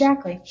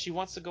 Exactly. She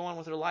wants to go on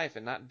with her life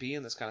and not be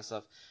in this kind of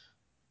stuff.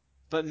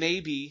 But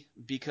maybe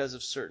because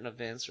of certain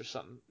events or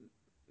something,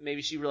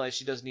 maybe she realized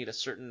she does need a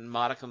certain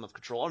modicum of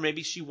control, or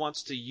maybe she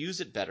wants to use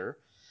it better,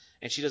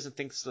 and she doesn't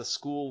think it's the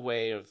school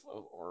way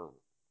or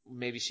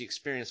maybe she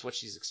experienced what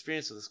she's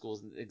experienced with the school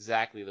is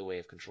exactly the way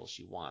of control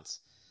she wants.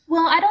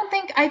 Well,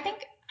 I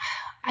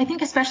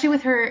think especially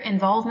with her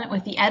involvement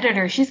with the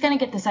editor, she's going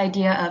to get this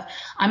idea of,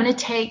 I'm going to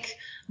take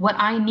what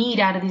I need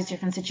out of these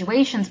different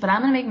situations, but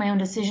I'm going to make my own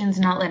decisions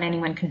and not let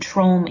anyone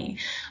control me.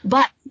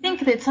 But I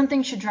think that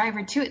something should drive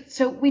her to it.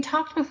 So we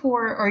talked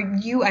before,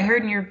 I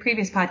heard in your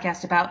previous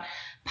podcast about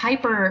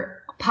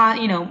Piper,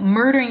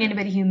 murdering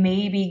anybody who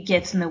maybe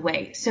gets in the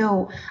way.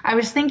 So I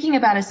was thinking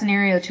about a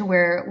scenario to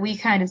where we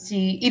kind of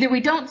see, either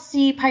we don't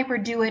see Piper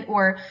do it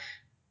or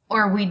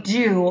we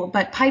do,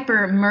 but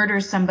Piper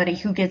murders somebody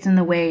who gets in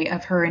the way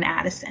of her and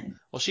Addison.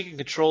 Well, she can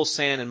control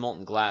sand and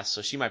molten glass,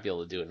 so she might be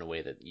able to do it in a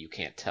way that you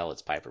can't tell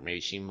it's Piper.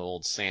 Maybe she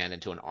molds sand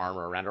into an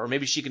armor around her, or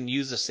maybe she can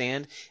use the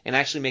sand and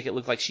actually make it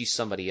look like she's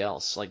somebody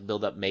else, like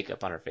build up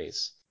makeup on her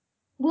face.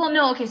 Well,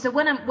 no, okay, so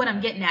what I'm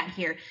getting at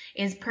here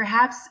is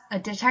perhaps a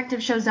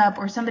detective shows up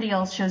or somebody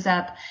else shows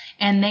up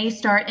and they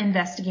start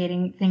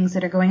investigating things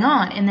that are going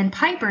on. And then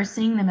Piper,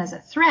 seeing them as a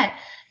threat,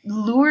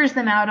 lures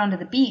them out onto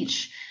the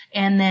beach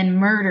and then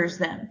murders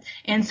them.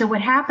 And so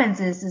what happens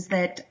is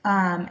that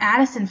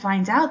Addison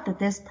finds out that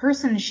this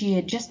person she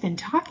had just been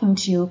talking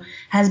to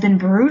has been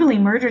brutally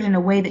murdered in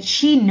a way that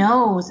she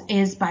knows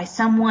is by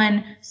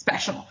someone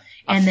special.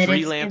 And that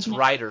freelance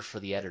writer for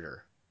the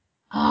editor.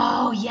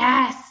 Oh,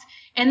 yes.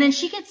 And then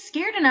she gets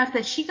scared enough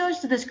that she goes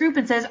to this group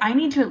and says, I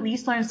need to at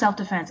least learn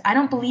self-defense. I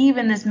don't believe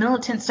in this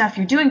militant stuff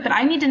you're doing, but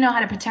I need to know how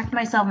to protect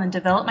myself and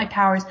develop my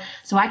powers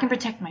so I can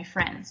protect my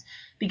friends.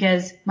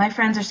 Because my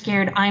friends are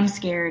scared, I'm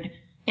scared.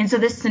 And so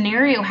this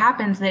scenario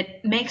happens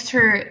that makes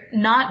her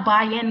not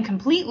buy in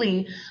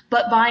completely,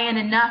 but buy in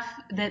enough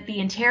that the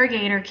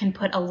interrogator can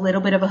put a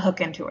little bit of a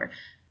hook into her.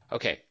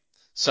 Okay,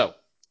 so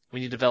we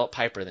need to develop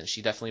Piper then.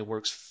 She definitely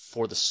works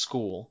for the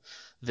school.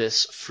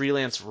 This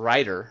freelance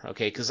writer,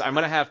 okay, because I'm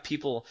going to have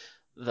people,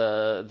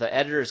 the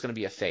editor is going to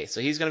be a faith, so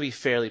he's going to be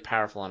fairly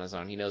powerful on his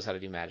own. He knows how to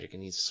do magic,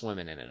 and he's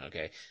swimming in it,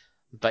 okay?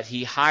 But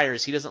he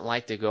doesn't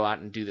like to go out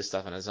and do this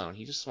stuff on his own.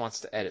 He just wants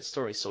to edit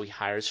stories, so he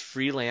hires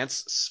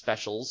freelance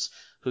specials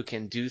who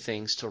can do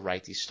things to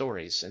write these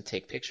stories and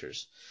take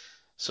pictures.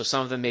 So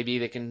some of them maybe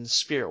they can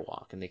spirit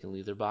walk and they can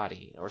leave their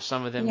body, or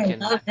some of them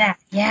can. I love that.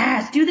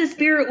 Yes, do the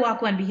spirit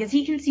walk one because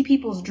he can see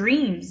people's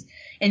dreams,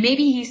 and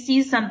maybe he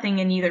sees something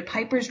in either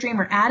Piper's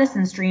dream or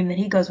Addison's dream that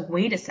he goes,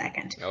 "Wait a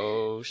second."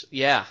 Oh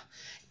yeah,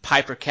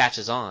 Piper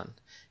catches on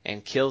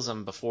and kills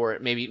him before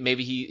it.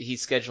 Maybe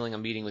he's scheduling a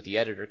meeting with the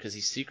editor because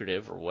he's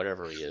secretive or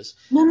whatever he is.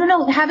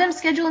 No. Have him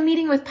schedule a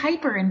meeting with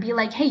Piper and be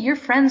like, hey, you're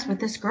friends with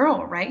this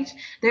girl, right?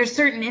 There's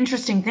certain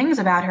interesting things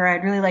about her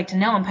I'd really like to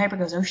know. And Piper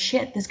goes, oh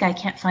shit, this guy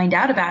can't find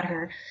out about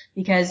her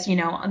because,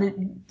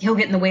 he'll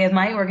get in the way of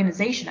my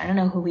organization. I don't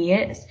know who he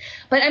is.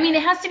 But I mean,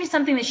 it has to be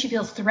something that she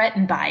feels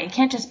threatened by. It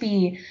can't just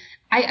be,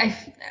 I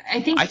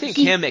think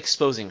him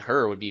exposing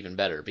her would be even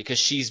better because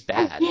she's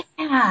bad.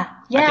 Yeah.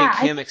 I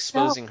think him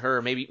exposing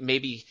her,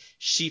 maybe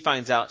she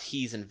finds out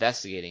he's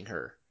investigating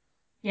her.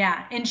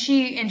 Yeah, and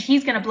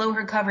he's going to blow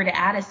her cover to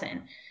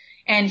Addison.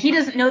 And he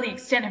doesn't know the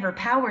extent of her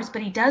powers,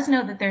 but he does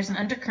know that there's an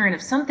undercurrent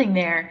of something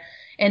there.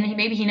 And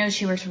maybe he knows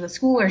she works for the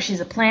school or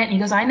she's a plant. And he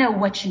goes, I know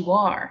what you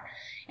are.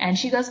 And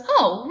she goes,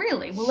 oh,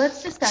 really? Well,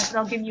 let's discuss it.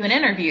 I'll give you an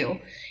interview.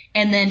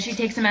 And then she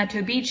takes him out to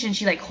a beach and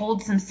she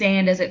holds some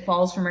sand as it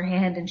falls from her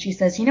hand. And she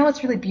says, you know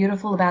what's really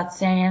beautiful about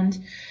sand?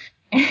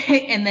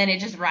 And then it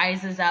just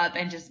rises up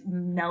and just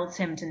melts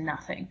him to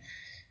nothing.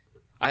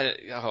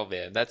 Oh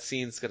man, that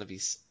scene's gonna be.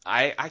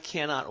 I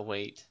cannot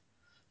wait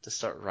to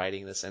start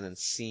writing this and then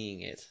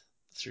seeing it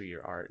through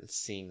your art and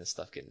seeing this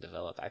stuff getting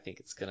developed. I think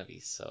it's gonna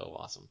be so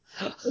awesome.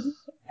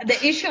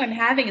 The issue I'm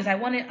having is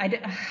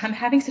I'm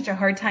having such a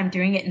hard time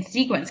doing it in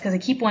sequence because I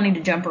keep wanting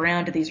to jump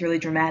around to these really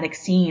dramatic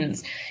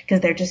scenes because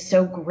they're just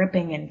so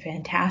gripping and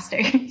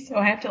fantastic. So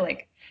I have to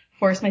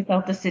force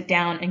myself to sit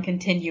down and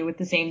continue with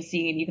the same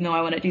scene, even though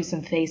I want to do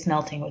some face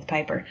melting with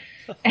Piper.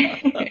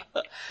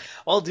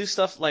 I'll do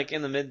stuff like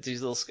in the mid,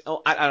 these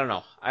little. I don't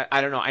know.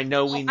 I don't know. I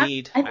know we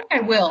need. I think I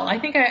will. I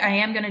think I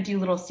am going to do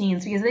little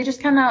scenes because they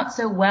just come out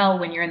so well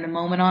when you're in the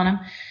moment on them,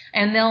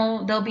 and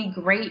they'll be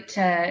great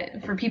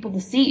for people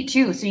to see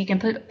too. So you can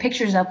put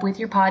pictures up with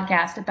your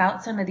podcast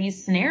about some of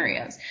these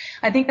scenarios.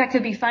 I think that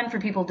could be fun for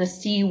people to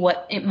see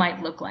what it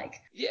might look like.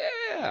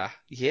 Yeah.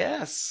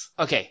 Yes.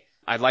 Okay.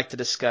 I'd like to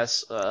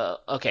discuss.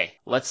 Okay,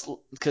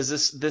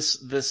 because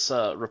this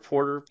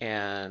reporter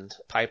and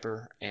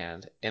Piper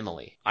and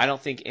Emily. I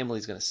don't think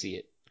Emily's going to see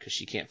it because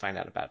she can't find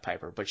out about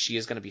Piper, but she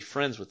is going to be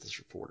friends with this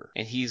reporter,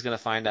 and he's going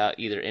to find out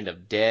either end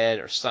up dead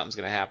or something's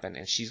going to happen,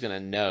 and she's going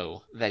to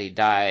know that he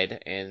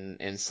died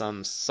in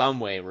some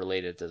way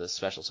related to the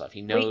special stuff.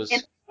 He knows.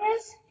 Wait,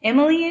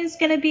 Emily is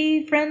going to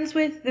be friends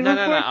with the No,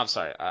 reporter? I'm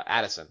sorry.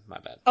 Addison, my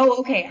bad.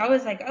 Oh, okay. I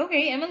was like,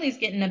 okay, Emily's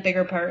getting a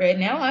bigger part right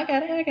now. I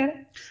got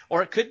it.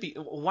 Or it could be,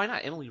 why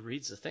not Emily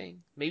reads the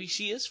thing? Maybe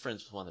she is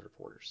friends with one of the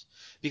reporters.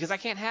 Because I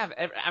can't have,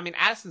 I mean,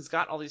 Addison's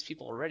got all these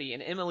people already,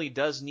 and Emily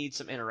does need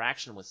some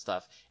interaction with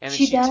stuff. And then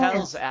she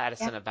tells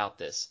Addison about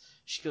this.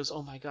 She goes,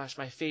 "Oh my gosh,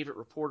 my favorite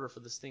reporter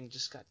for this thing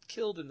just got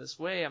killed in this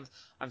way.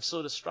 I'm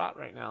so distraught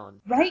right now."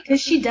 And right,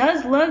 because she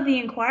does love the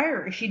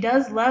Inquirer. She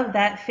does love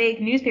that fake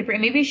newspaper.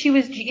 And maybe she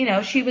was,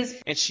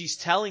 And she's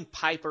telling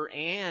Piper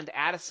and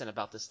Addison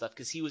about this stuff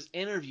because he was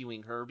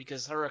interviewing her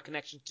because her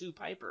connection to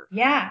Piper.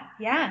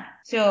 Yeah.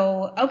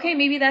 So, okay,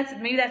 maybe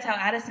that's how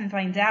Addison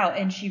finds out,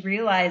 and she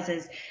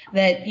realizes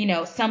that,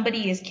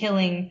 somebody is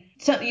killing,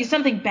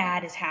 something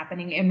bad is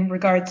happening in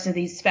regards to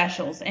these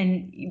specials.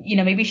 And,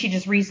 maybe she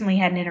just recently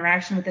had an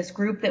interaction with this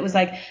group that was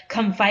like,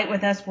 come fight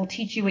with us. We'll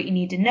teach you what you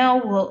need to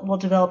know. We'll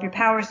develop your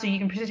powers so you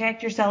can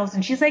protect yourselves.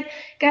 And she's like,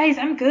 guys,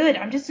 I'm good.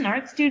 I'm just an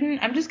art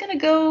student. I'm just going to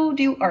go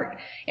do art.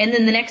 And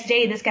then the next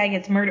day, this guy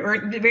gets murdered,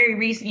 or very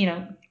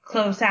recent,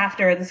 close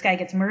after, this guy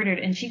gets murdered.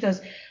 And she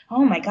goes,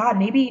 oh my God,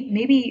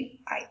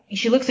 maybe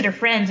she looks at her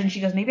friends and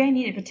she goes, maybe I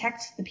need to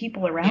protect the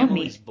people around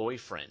Emily's me.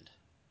 boyfriend.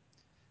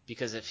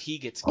 Because if he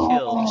gets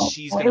killed,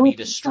 she's going to be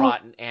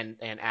distraught, and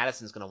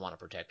Addison's going to want to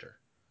protect her.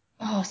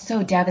 Oh,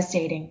 so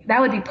devastating.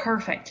 That would be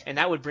perfect. And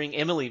that would bring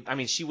Emily, I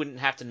mean, she wouldn't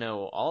have to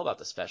know all about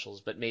the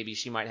specials, but maybe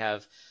she might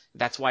have,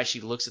 that's why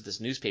she looks at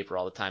this newspaper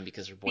all the time,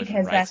 because her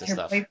boyfriend writes this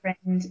stuff. Because that's her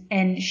boyfriend,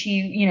 and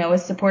she,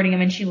 is supporting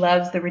him, and she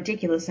loves the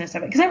ridiculousness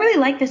of it. Because I really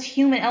like this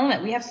human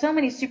element. We have so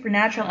many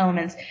supernatural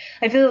elements.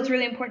 I feel it's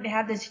really important to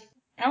have this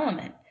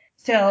element.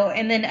 So,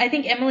 and then I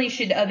think Emily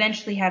should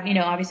eventually have,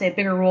 obviously a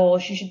bigger role.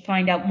 She should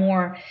find out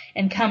more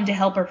and come to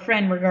help her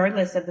friend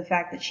regardless of the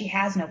fact that she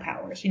has no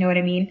powers. You know what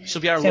I mean?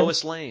 She'll be our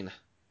Lois Lane.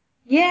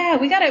 Yeah,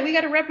 we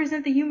gotta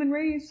represent the human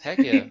race. Heck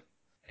yeah.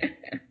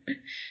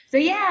 So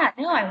yeah,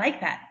 no, I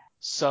like that.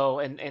 So,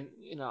 and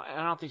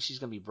I don't think she's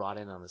going to be brought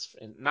in on this,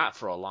 not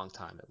for a long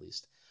time at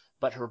least,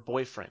 but her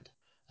boyfriend,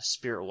 a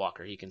spirit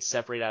walker, he can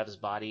separate out of his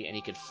body and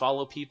he can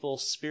follow people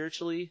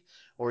spiritually,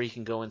 or he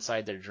can go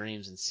inside their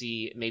dreams and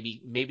see,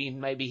 maybe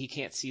he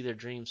can't see their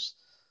dreams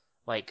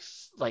like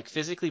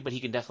physically, but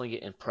he can definitely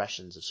get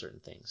impressions of certain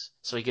things.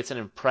 So he gets an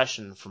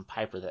impression from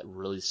Piper that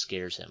really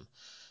scares him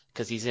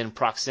because he's in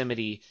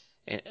proximity,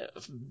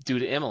 due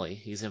to Emily,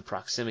 he's in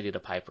proximity to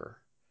Piper.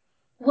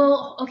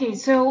 Well, okay,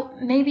 so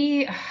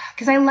maybe,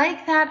 because I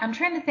like that. I'm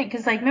trying to think,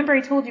 because remember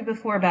I told you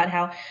before about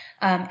how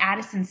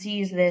Addison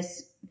sees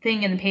this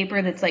thing in the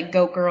paper that's like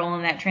Goat Girl,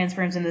 and that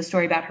transforms into the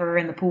story about her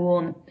and the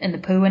pool and the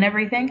poo and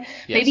everything. Yes.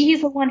 Maybe he's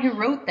the one who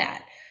wrote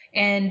that,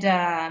 and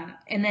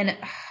then,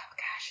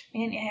 gosh,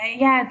 man,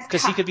 yeah, it's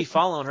because he could be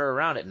following her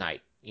around at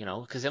night,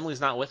 because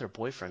Emily's not with her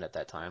boyfriend at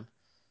that time.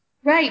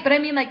 Right, but I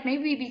mean,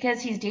 maybe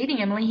because he's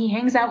dating Emily, he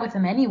hangs out with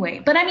him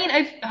anyway. But I mean,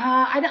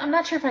 I'm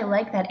not sure if I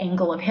like that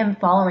angle of him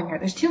following her.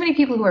 There's too many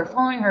people who are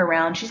following her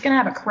around. She's gonna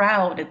have a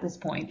crowd at this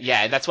point.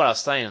 Yeah, that's what I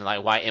was saying,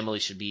 like why Emily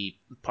should be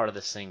part of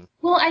this thing.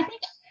 Well, I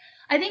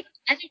think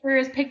editor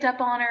has picked up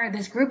on her.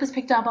 This group has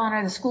picked up on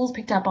her. The school's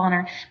picked up on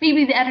her.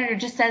 Maybe the editor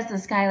just says to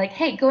this guy, like,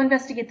 hey, go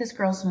investigate this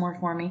girl some more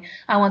for me.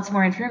 I want some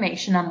more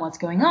information on what's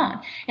going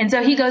on. And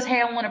so he goes,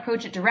 hey, I want to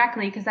approach it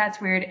directly because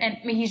that's weird. And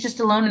I mean, he's just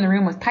alone in the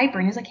room with Piper.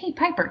 And he's like, hey,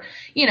 Piper,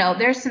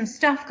 there's some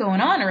stuff going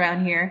on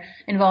around here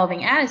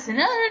involving Addison.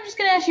 I'm just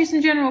going to ask you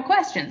some general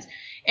questions.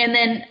 And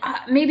then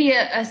maybe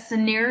a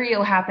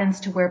scenario happens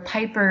to where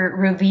Piper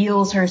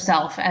reveals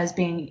herself as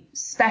being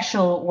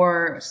special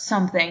or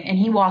something, and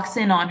he walks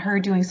in on her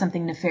doing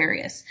something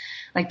nefarious.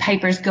 Like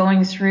Piper's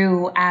going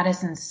through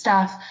Addison's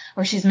stuff,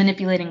 or she's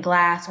manipulating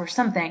glass or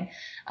something.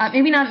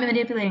 Maybe not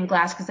manipulating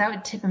glass, because that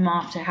would tip him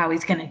off to how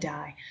he's going to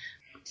die.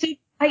 So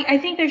I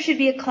think there should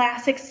be a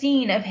classic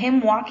scene of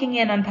him walking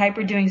in on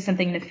Piper doing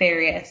something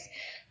nefarious.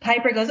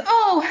 Piper goes,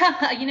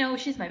 oh,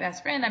 she's my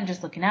best friend. I'm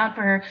just looking out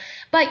for her.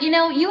 But,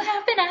 you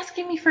have been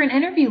asking me for an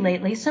interview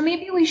lately, so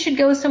maybe we should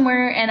go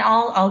somewhere and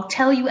I'll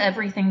tell you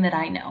everything that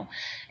I know.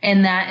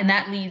 And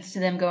that leads to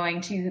them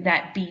going to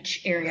that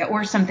beach area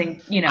or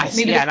something, maybe.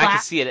 And I can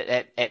see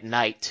it at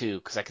night too,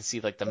 because I can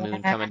see like the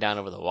moon coming down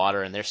over the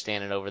water, and they're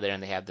standing over there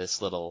and they have this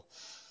little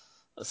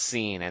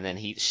scene, and then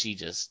she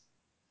just.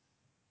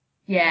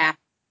 Yeah.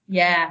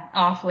 Yeah,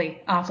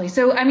 awfully, awfully.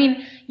 So, I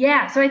mean,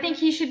 yeah, so I think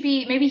he should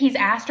be, maybe he's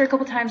asked her a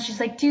couple times.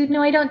 She's like, dude,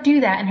 no, I don't do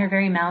that in her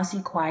very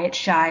mousy, quiet,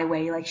 shy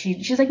way. Like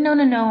she's like, no,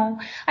 no, no,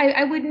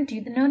 I wouldn't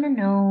do that. No, no,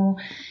 no.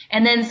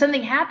 And then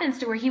something happens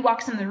to where he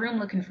walks in the room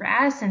looking for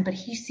Addison, but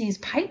he sees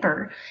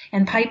Piper,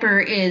 and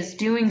Piper is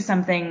doing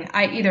something,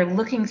 either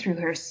looking through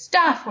her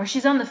stuff or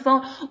she's on the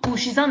phone. Oh,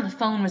 she's on the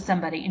phone with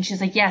somebody. And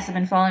she's like, yes, I've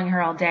been following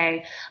her all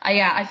day.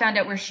 Yeah, I found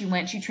out where she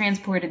went. She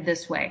transported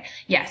this way.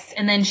 Yes.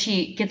 And then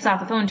she gets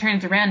off the phone,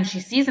 turns around, and she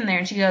sees him there,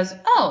 and she goes,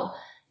 oh,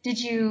 did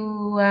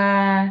you,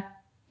 I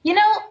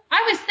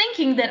was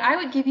thinking that I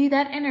would give you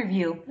that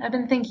interview. I've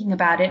been thinking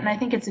about it, and I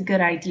think it's a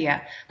good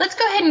idea. Let's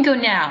go ahead and go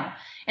now.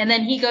 And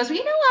then he goes, well,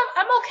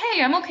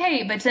 I'm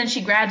okay. But then she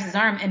grabs his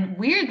arm, and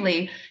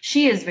weirdly,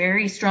 she is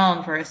very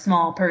strong for a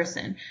small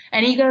person.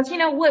 And he goes,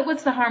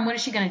 what's the harm? What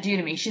is she going to do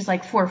to me? She's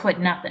like 4 foot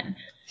nothing.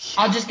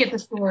 I'll just get the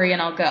story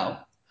and I'll go.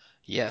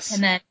 Yes.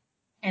 And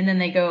then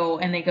they go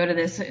to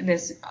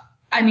this.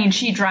 I mean,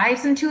 she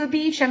drives him to a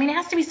beach. I mean, it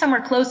has to be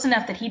somewhere close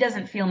enough that he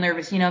doesn't feel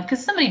nervous,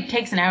 because somebody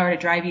takes an hour to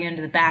drive you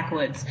into the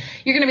backwoods.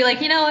 You're going to be like,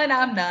 you know what?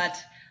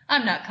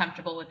 I'm not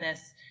comfortable with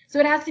this. So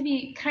it has to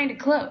be kind of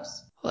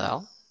close.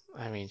 Well,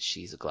 I mean,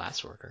 she's a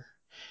glass worker.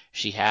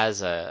 She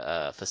has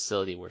a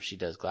facility where she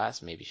does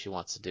glass. Maybe she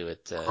wants to do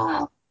it.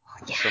 Oh,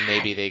 yeah. So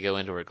maybe they go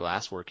into her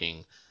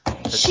glassworking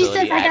She says,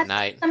 facility I at got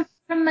night. some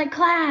from my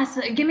class.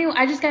 I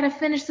just got to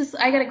finish this.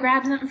 I got to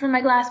grab something from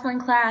my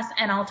glassblowing class,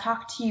 and I'll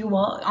talk to you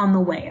all on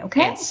the way,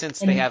 okay? And since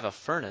they have a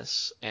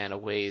furnace and a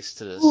ways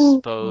to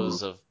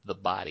dispose of the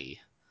body.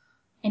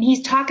 And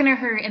he's talking to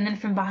her, and then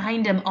from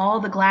behind him,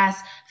 all the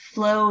glass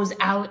flows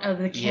out of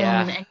the kiln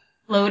and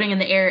floating in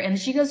the air. And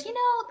she goes,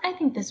 I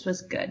think this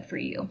was good for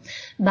you.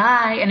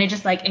 Bye. And it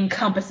just like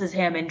encompasses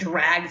him and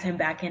drags him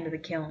back into the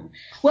kiln.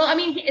 Well, I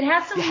mean, it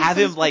has to You have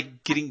him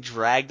like getting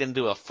dragged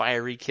into a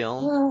fiery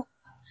kiln.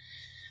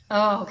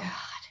 Oh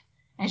God.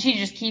 And she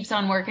just keeps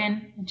on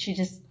working, and she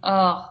just,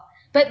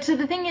 But so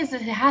the thing is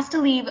that it has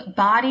to leave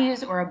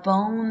bodies or a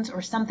bones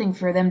or something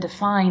for them to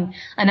find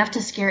enough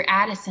to scare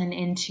Addison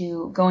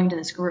into going to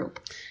this group.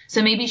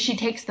 So maybe she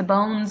takes the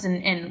bones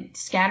and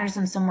scatters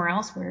them somewhere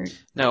else where...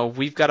 No,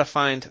 we've got to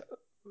find...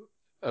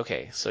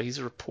 Okay, so he's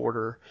a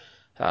reporter,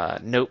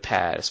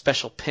 notepad, a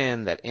special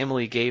pen that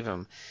Emily gave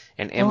him,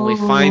 and Emily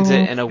finds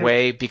it in a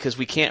way, because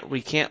we can't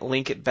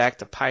link it back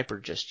to Piper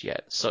just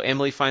yet. So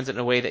Emily finds it in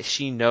a way that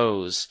she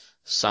knows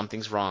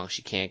something's wrong.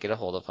 She can't get a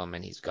hold of him,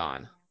 and he's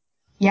gone.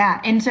 Yeah,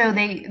 and so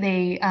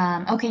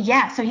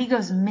so he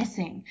goes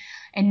missing,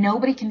 and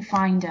nobody can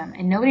find him,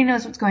 and nobody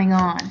knows what's going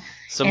on.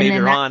 So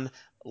and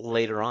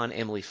later on,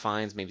 Emily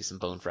finds maybe some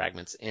bone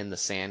fragments in the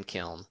sand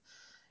kiln,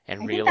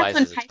 and I think that's when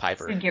realizes it's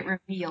Piper. Should get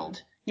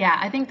revealed. Yeah,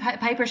 I think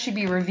Piper should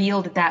be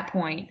revealed at that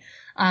point.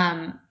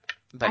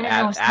 But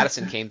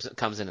Addison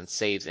comes in and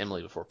saves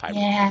Emily before Piper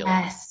can kill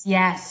her.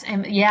 Yes,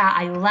 and yeah,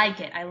 I like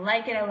it.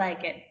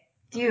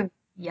 Dude,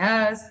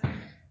 yes. Oh,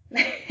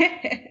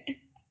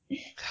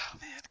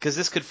 man, because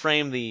this could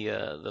frame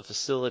the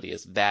facility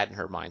as bad in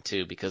her mind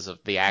too, because of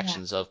the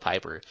actions of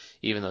Piper.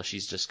 Even though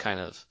she's just kind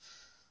of,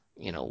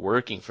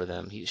 working for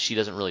them, she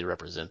doesn't really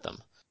represent them.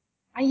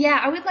 Yeah,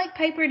 I would like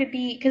Piper to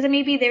be, because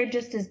maybe they're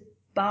just as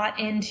bought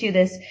into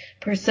this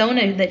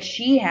persona that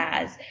she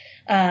has,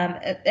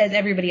 as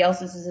everybody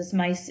else is this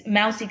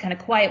mousy kind of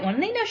quiet one.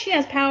 And they know she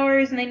has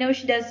powers, and they know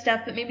she does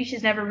stuff, but maybe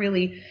she's never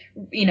really,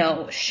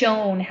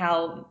 shown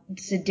how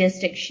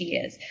sadistic she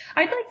is.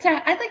 I'd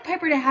like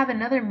Piper to have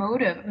another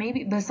motive,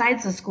 maybe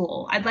besides the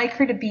school. I'd like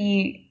her to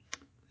be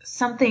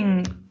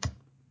something.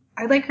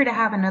 I'd like her to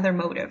have another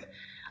motive.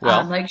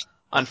 Well,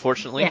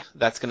 unfortunately,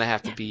 that's going to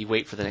have to be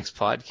wait for the next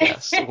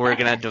podcast. We're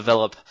going to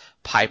develop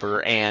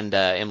Piper and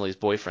Emily's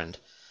boyfriend.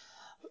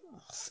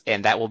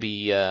 And that will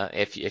be,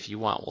 if you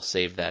want, we'll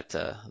save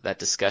that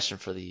discussion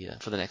for the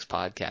next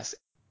podcast.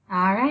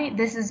 All right,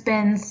 this has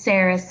been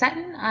Sarah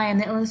Sutton. I am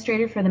the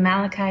illustrator for the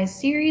Malachi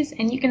series,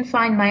 and you can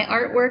find my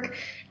artwork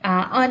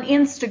on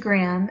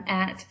Instagram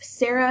at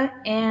Sarah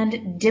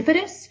and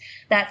Dipitus.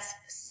 That's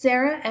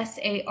Sarah,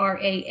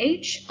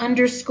 SARAH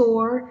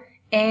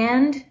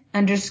 _and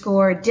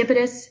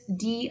Dipitus,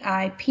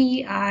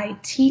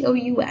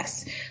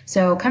 DIPITOUS.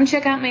 So come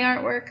check out my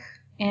artwork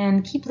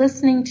and keep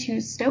listening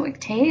to Stoic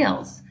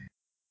Tales.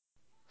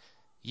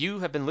 You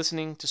have been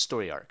listening to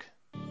Story Arc.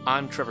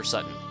 I'm Trevor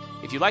Sutton.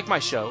 If you like my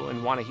show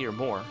and want to hear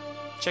more,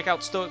 check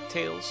out Stoic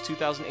Tales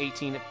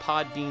 2018 at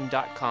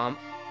podbean.com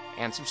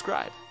and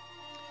subscribe.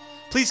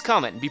 Please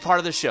comment and be part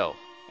of the show,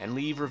 and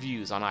leave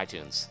reviews on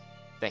iTunes.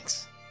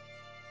 Thanks.